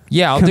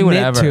 Yeah, I'll do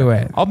whatever. To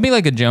it. I'll be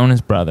like a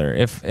Jonas brother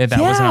if that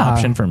was an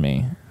option for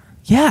me.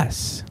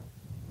 Yes.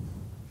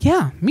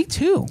 Yeah, me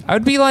too. I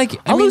would be like,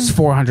 I'll lose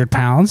 400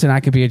 pounds and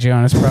I could be a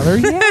Jonas brother.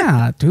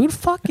 Yeah, dude,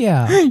 fuck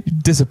yeah. You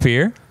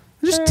disappear?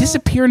 Just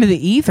disappear into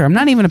the ether. I'm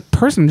not even a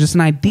person, I'm just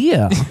an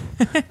idea.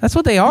 That's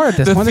what they are at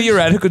this point.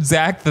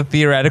 The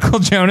theoretical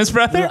Jonas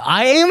brother?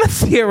 I am a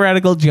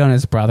theoretical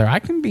Jonas brother. I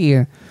could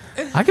be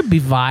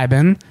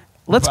vibing.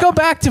 Let's go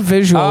back to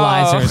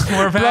visualizers.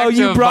 We're back to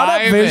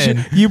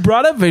vibing. You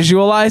brought up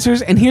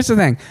visualizers, and here's the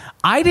thing.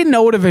 I didn't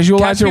know what a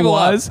visualizer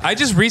was. I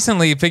just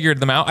recently figured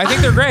them out. I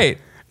think they're great.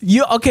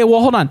 Okay,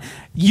 well, hold on.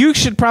 You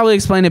should probably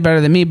explain it better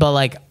than me, but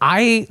like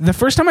the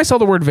first time I saw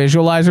the word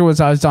visualizer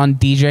was I was on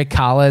DJ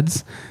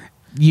Khaled's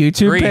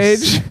YouTube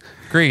page.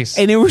 Grease.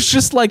 And it was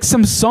just like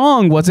some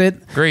song, was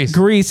it?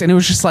 Grease. And it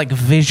was just like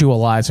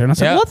visualizer. And I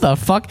was like, what the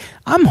fuck?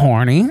 I'm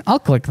horny. I'll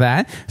click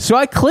that. So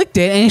I clicked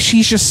it, and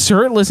she's just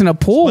shirtless in a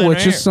pool with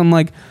just some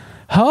like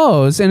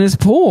hose in his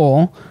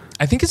pool.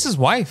 I think it's his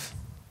wife.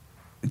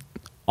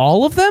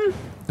 All of them?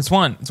 It's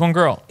one. It's one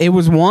girl. It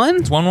was one?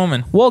 It's one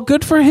woman. Well,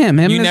 good for him.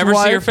 You and never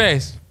see her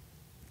face.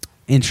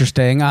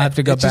 Interesting. I have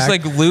to go back. Just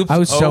like loops. I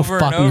was so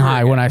fucking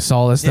high when I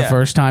saw this the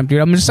first time, dude.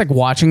 I'm just like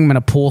watching him in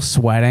a pool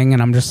sweating,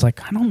 and I'm just like,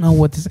 I don't know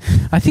what this.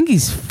 I think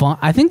he's fun.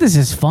 I think this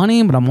is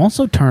funny, but I'm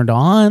also turned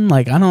on.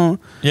 Like I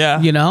don't.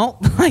 Yeah. You know.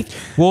 Like.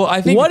 Well,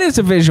 I think. What is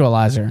a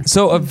visualizer?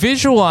 So a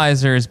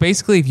visualizer is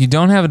basically if you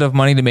don't have enough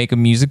money to make a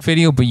music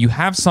video, but you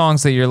have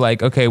songs that you're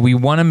like, okay, we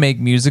want to make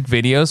music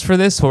videos for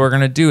this. So what we're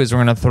gonna do is we're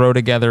gonna throw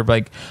together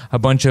like a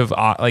bunch of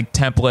like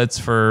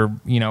templates for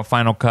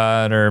Final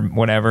Cut or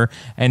whatever,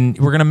 and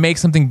we're gonna make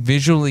something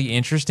visually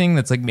interesting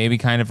that's like maybe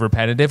kind of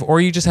repetitive, or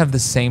you just have the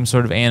same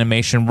sort of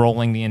animation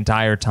rolling the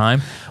entire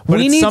time. But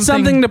we need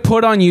something to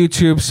put on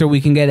YouTube so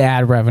we can get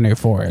ad revenue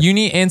for it. You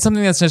need, and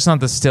something that's just not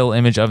the still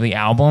image of the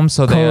album.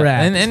 So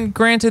Correct. And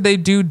granted, they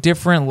do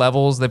different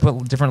levels. They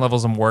put different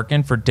levels of work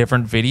in for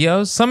different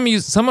videos.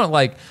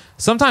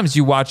 Sometimes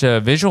you watch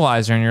a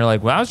visualizer and you're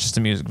like, well, that was just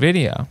a music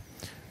video.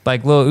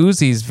 Like Lil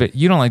Uzi's,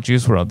 you don't like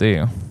Juice WRLD, do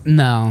you?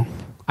 No.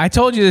 I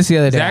told you this the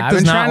other day. Zach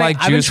does not like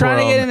Juice WRLD. I've been trying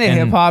to get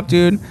into hip-hop,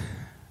 dude.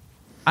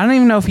 I don't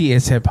even know if he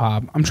is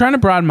hip-hop. I'm trying to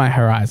broaden my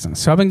horizons.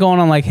 So I've been going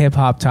on like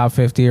hip-hop top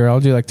 50, or I'll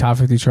do like top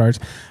 50 charts.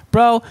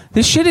 Bro,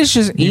 this shit is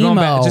just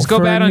emo. Just go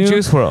bad on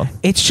Juice WRLD.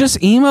 It's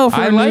just emo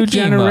for a new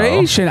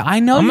generation. I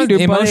know I'm you do,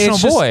 an but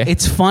emotional boy.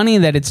 It's funny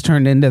that it's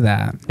turned into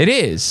that. It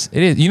is.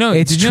 You know,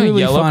 It's did you know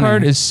truly Yellow funny.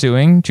 Card is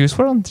suing Juice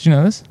WRLD? Did you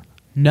know this?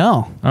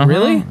 No. Uh-huh.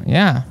 Really?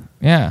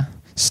 Yeah.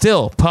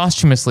 Still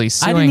posthumously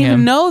suing him. I didn't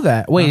even know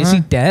that. Wait, is he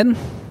dead?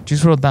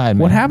 Juice WRLD died,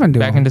 man. What happened to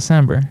him? Back in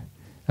December.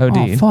 Oh,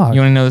 dude. fuck.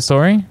 You want to know the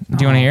story? Do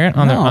you want to hear it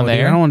on the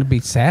air? I don't want to be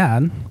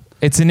sad.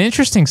 It's an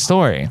interesting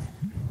story.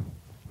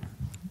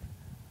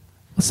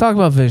 Let's talk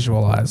about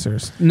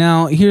visualizers.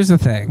 Now, here's the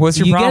thing. What's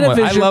your problem with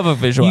it? I love a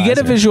visualizer. You get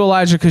a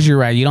visualizer because you're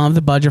right. You don't have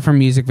the budget for a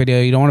music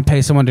video. You don't want to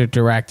pay someone to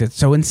direct it.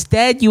 So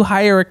instead, you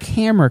hire a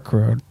camera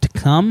crew to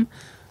come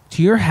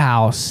to your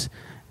house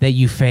that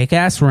you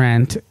fake-ass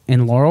rent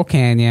in Laurel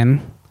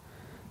Canyon,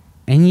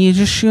 and you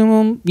just shoot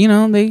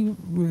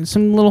them,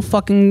 some little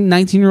fucking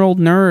 19-year-old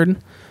nerd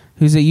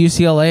who's at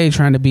UCLA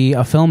trying to be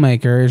a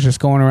filmmaker is just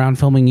going around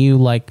filming you,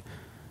 like,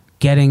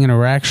 getting an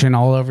erection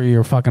all over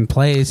your fucking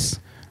place,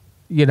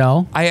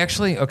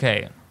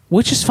 Okay.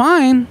 Which is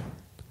fine.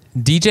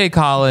 DJ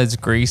Khaled's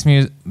Grease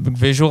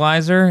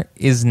visualizer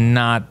is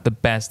not the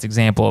best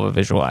example of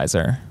a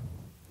visualizer.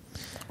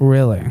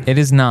 Really? It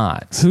is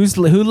not.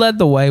 Who led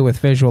the way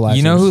with visualizers?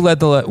 You know who led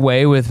the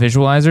way with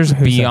visualizers?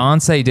 Who's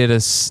Beyonce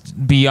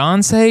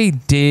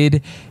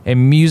did a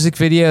music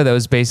video that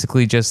was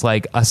basically just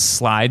like a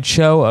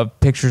slideshow of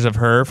pictures of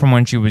her from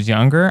when she was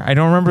younger. I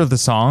don't remember the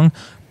song,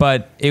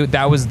 but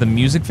that was the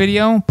music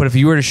video. But if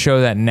you were to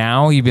show that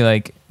now, you'd be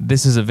like,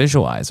 this is a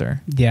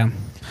visualizer. Yeah.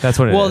 That's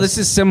what it is. Well, this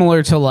is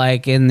similar to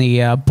like in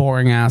the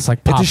boring ass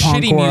like pop it's a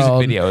punk shitty world.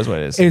 music video is what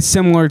it is. It's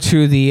similar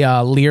to the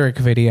lyric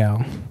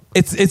video.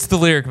 It's the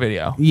lyric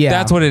video. Yeah.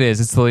 That's what it is.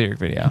 It's the lyric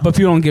video. But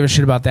people don't give a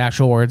shit about the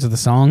actual words of the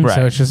song, Right.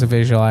 so it's just a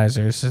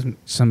visualizer. It's just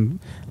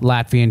some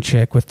Latvian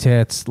chick with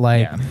tits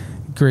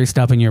greased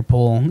up in your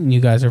pool, and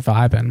you guys are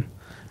vibing.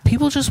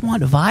 People just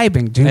want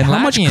vibing, dude. And How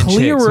much Latvian chicks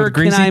clearer with can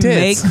greasy I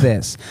tits. make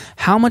this?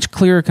 How much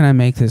clearer can I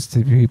make this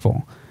to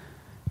people?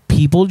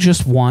 People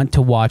just want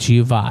to watch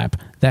you vibe.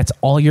 That's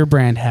all your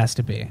brand has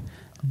to be.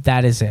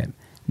 That is it.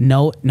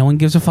 No one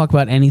gives a fuck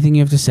about anything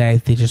you have to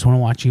say. They just want to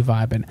watch you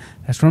vibing.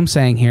 That's what I'm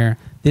saying here.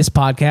 This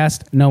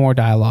podcast, no more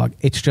dialogue.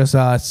 It's just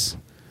us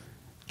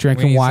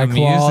drinking White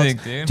Claws.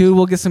 Dude,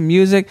 we'll get some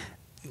music.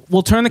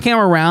 We'll turn the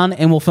camera around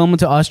and we'll film it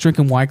to us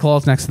drinking White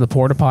Claws next to the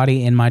porta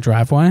potty in my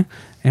driveway.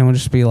 And we'll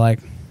just be like...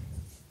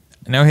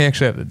 Now we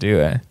actually have to do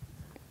it.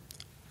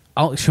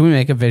 Oh, should we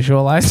make a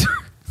visualizer?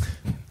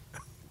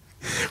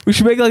 We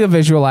should make like a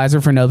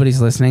visualizer for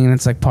nobody's listening, and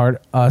it's like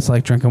part us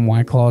like drinking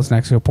White Claws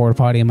next to a porta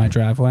potty in my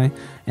driveway,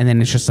 and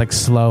then it's just like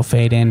slow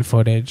fade in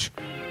footage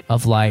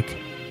of like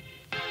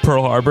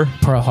Pearl Harbor,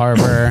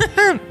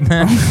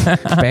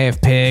 Bay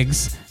of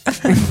Pigs.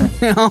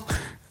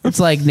 It's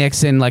like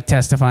Nixon like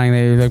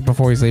testifying like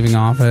before he's leaving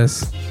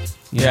office.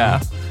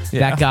 Yeah.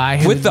 That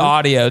guy with the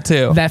audio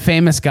too. That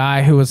famous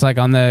guy who was like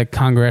on the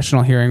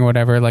congressional hearing or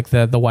whatever, like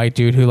the white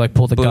dude who like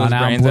pulled the gun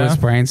out and blew his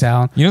brains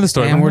out. You know the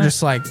story. And we're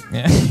just like,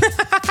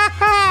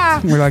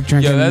 we're like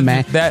drinking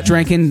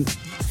drinking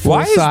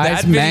full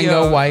size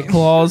mango White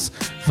Claws,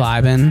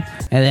 vibing,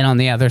 and then on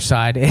the other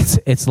side,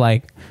 it's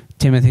like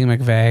Timothy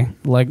McVeigh,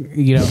 like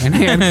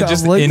in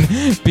just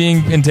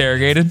being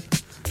interrogated.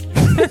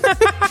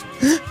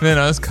 Then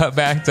us cut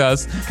back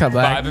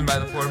vibing by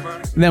the porta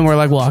potty. Then we're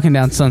like walking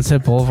down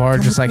Sunset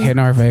Boulevard, just like hitting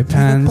our vape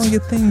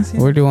pens.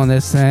 We're doing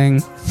this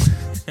thing,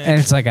 and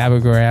it's like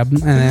Abu Ghraib,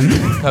 and then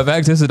cut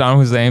back to Saddam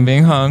Hussein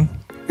being hung.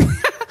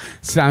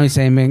 Saddam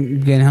Hussein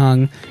getting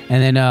hung,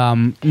 and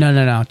then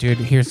no, dude.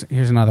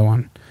 Here's another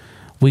one.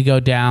 We go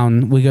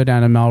down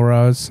to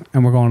Melrose,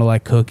 and we're going to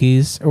like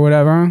Cookies or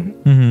whatever.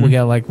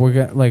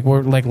 Mm-hmm.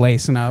 We're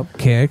lacing up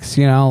kicks,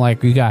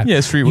 like we got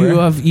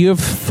streetwear. You have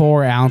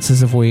 4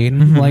 ounces of weed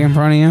like in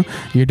front of you.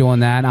 You're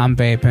doing that. I'm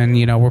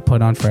vaping. We're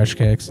put on fresh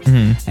kicks,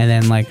 and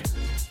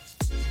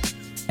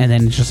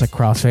then it's just like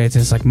crossfades.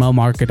 It's like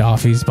Muammar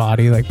Gaddafi's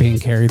body like being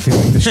carried through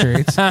like the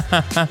streets,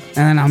 and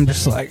then I'm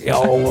just like,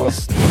 yo,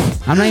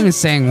 I'm not even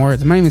saying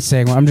words. I'm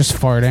just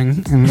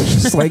farting, and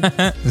it's just like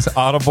just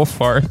audible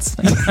farts.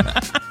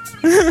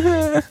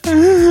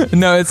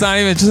 No, it's not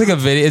even. It's just like a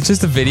video. It's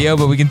just a video,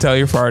 but we can tell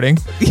you're farting.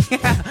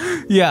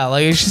 Yeah.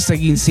 Like it's just like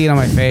you can see it on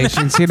my face.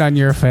 You can see it on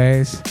your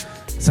face.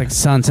 It's like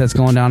sunsets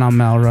going down on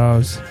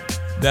Melrose.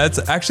 That's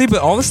actually, but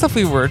all the stuff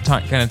we were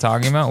kind of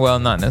talking about. Well,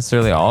 not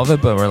necessarily all of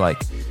it, but we're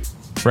like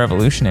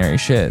revolutionary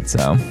shit.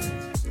 So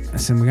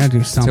Listen, we gotta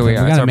do something. We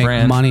It's gotta our make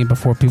brand. money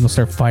before people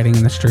start fighting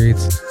in the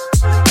streets.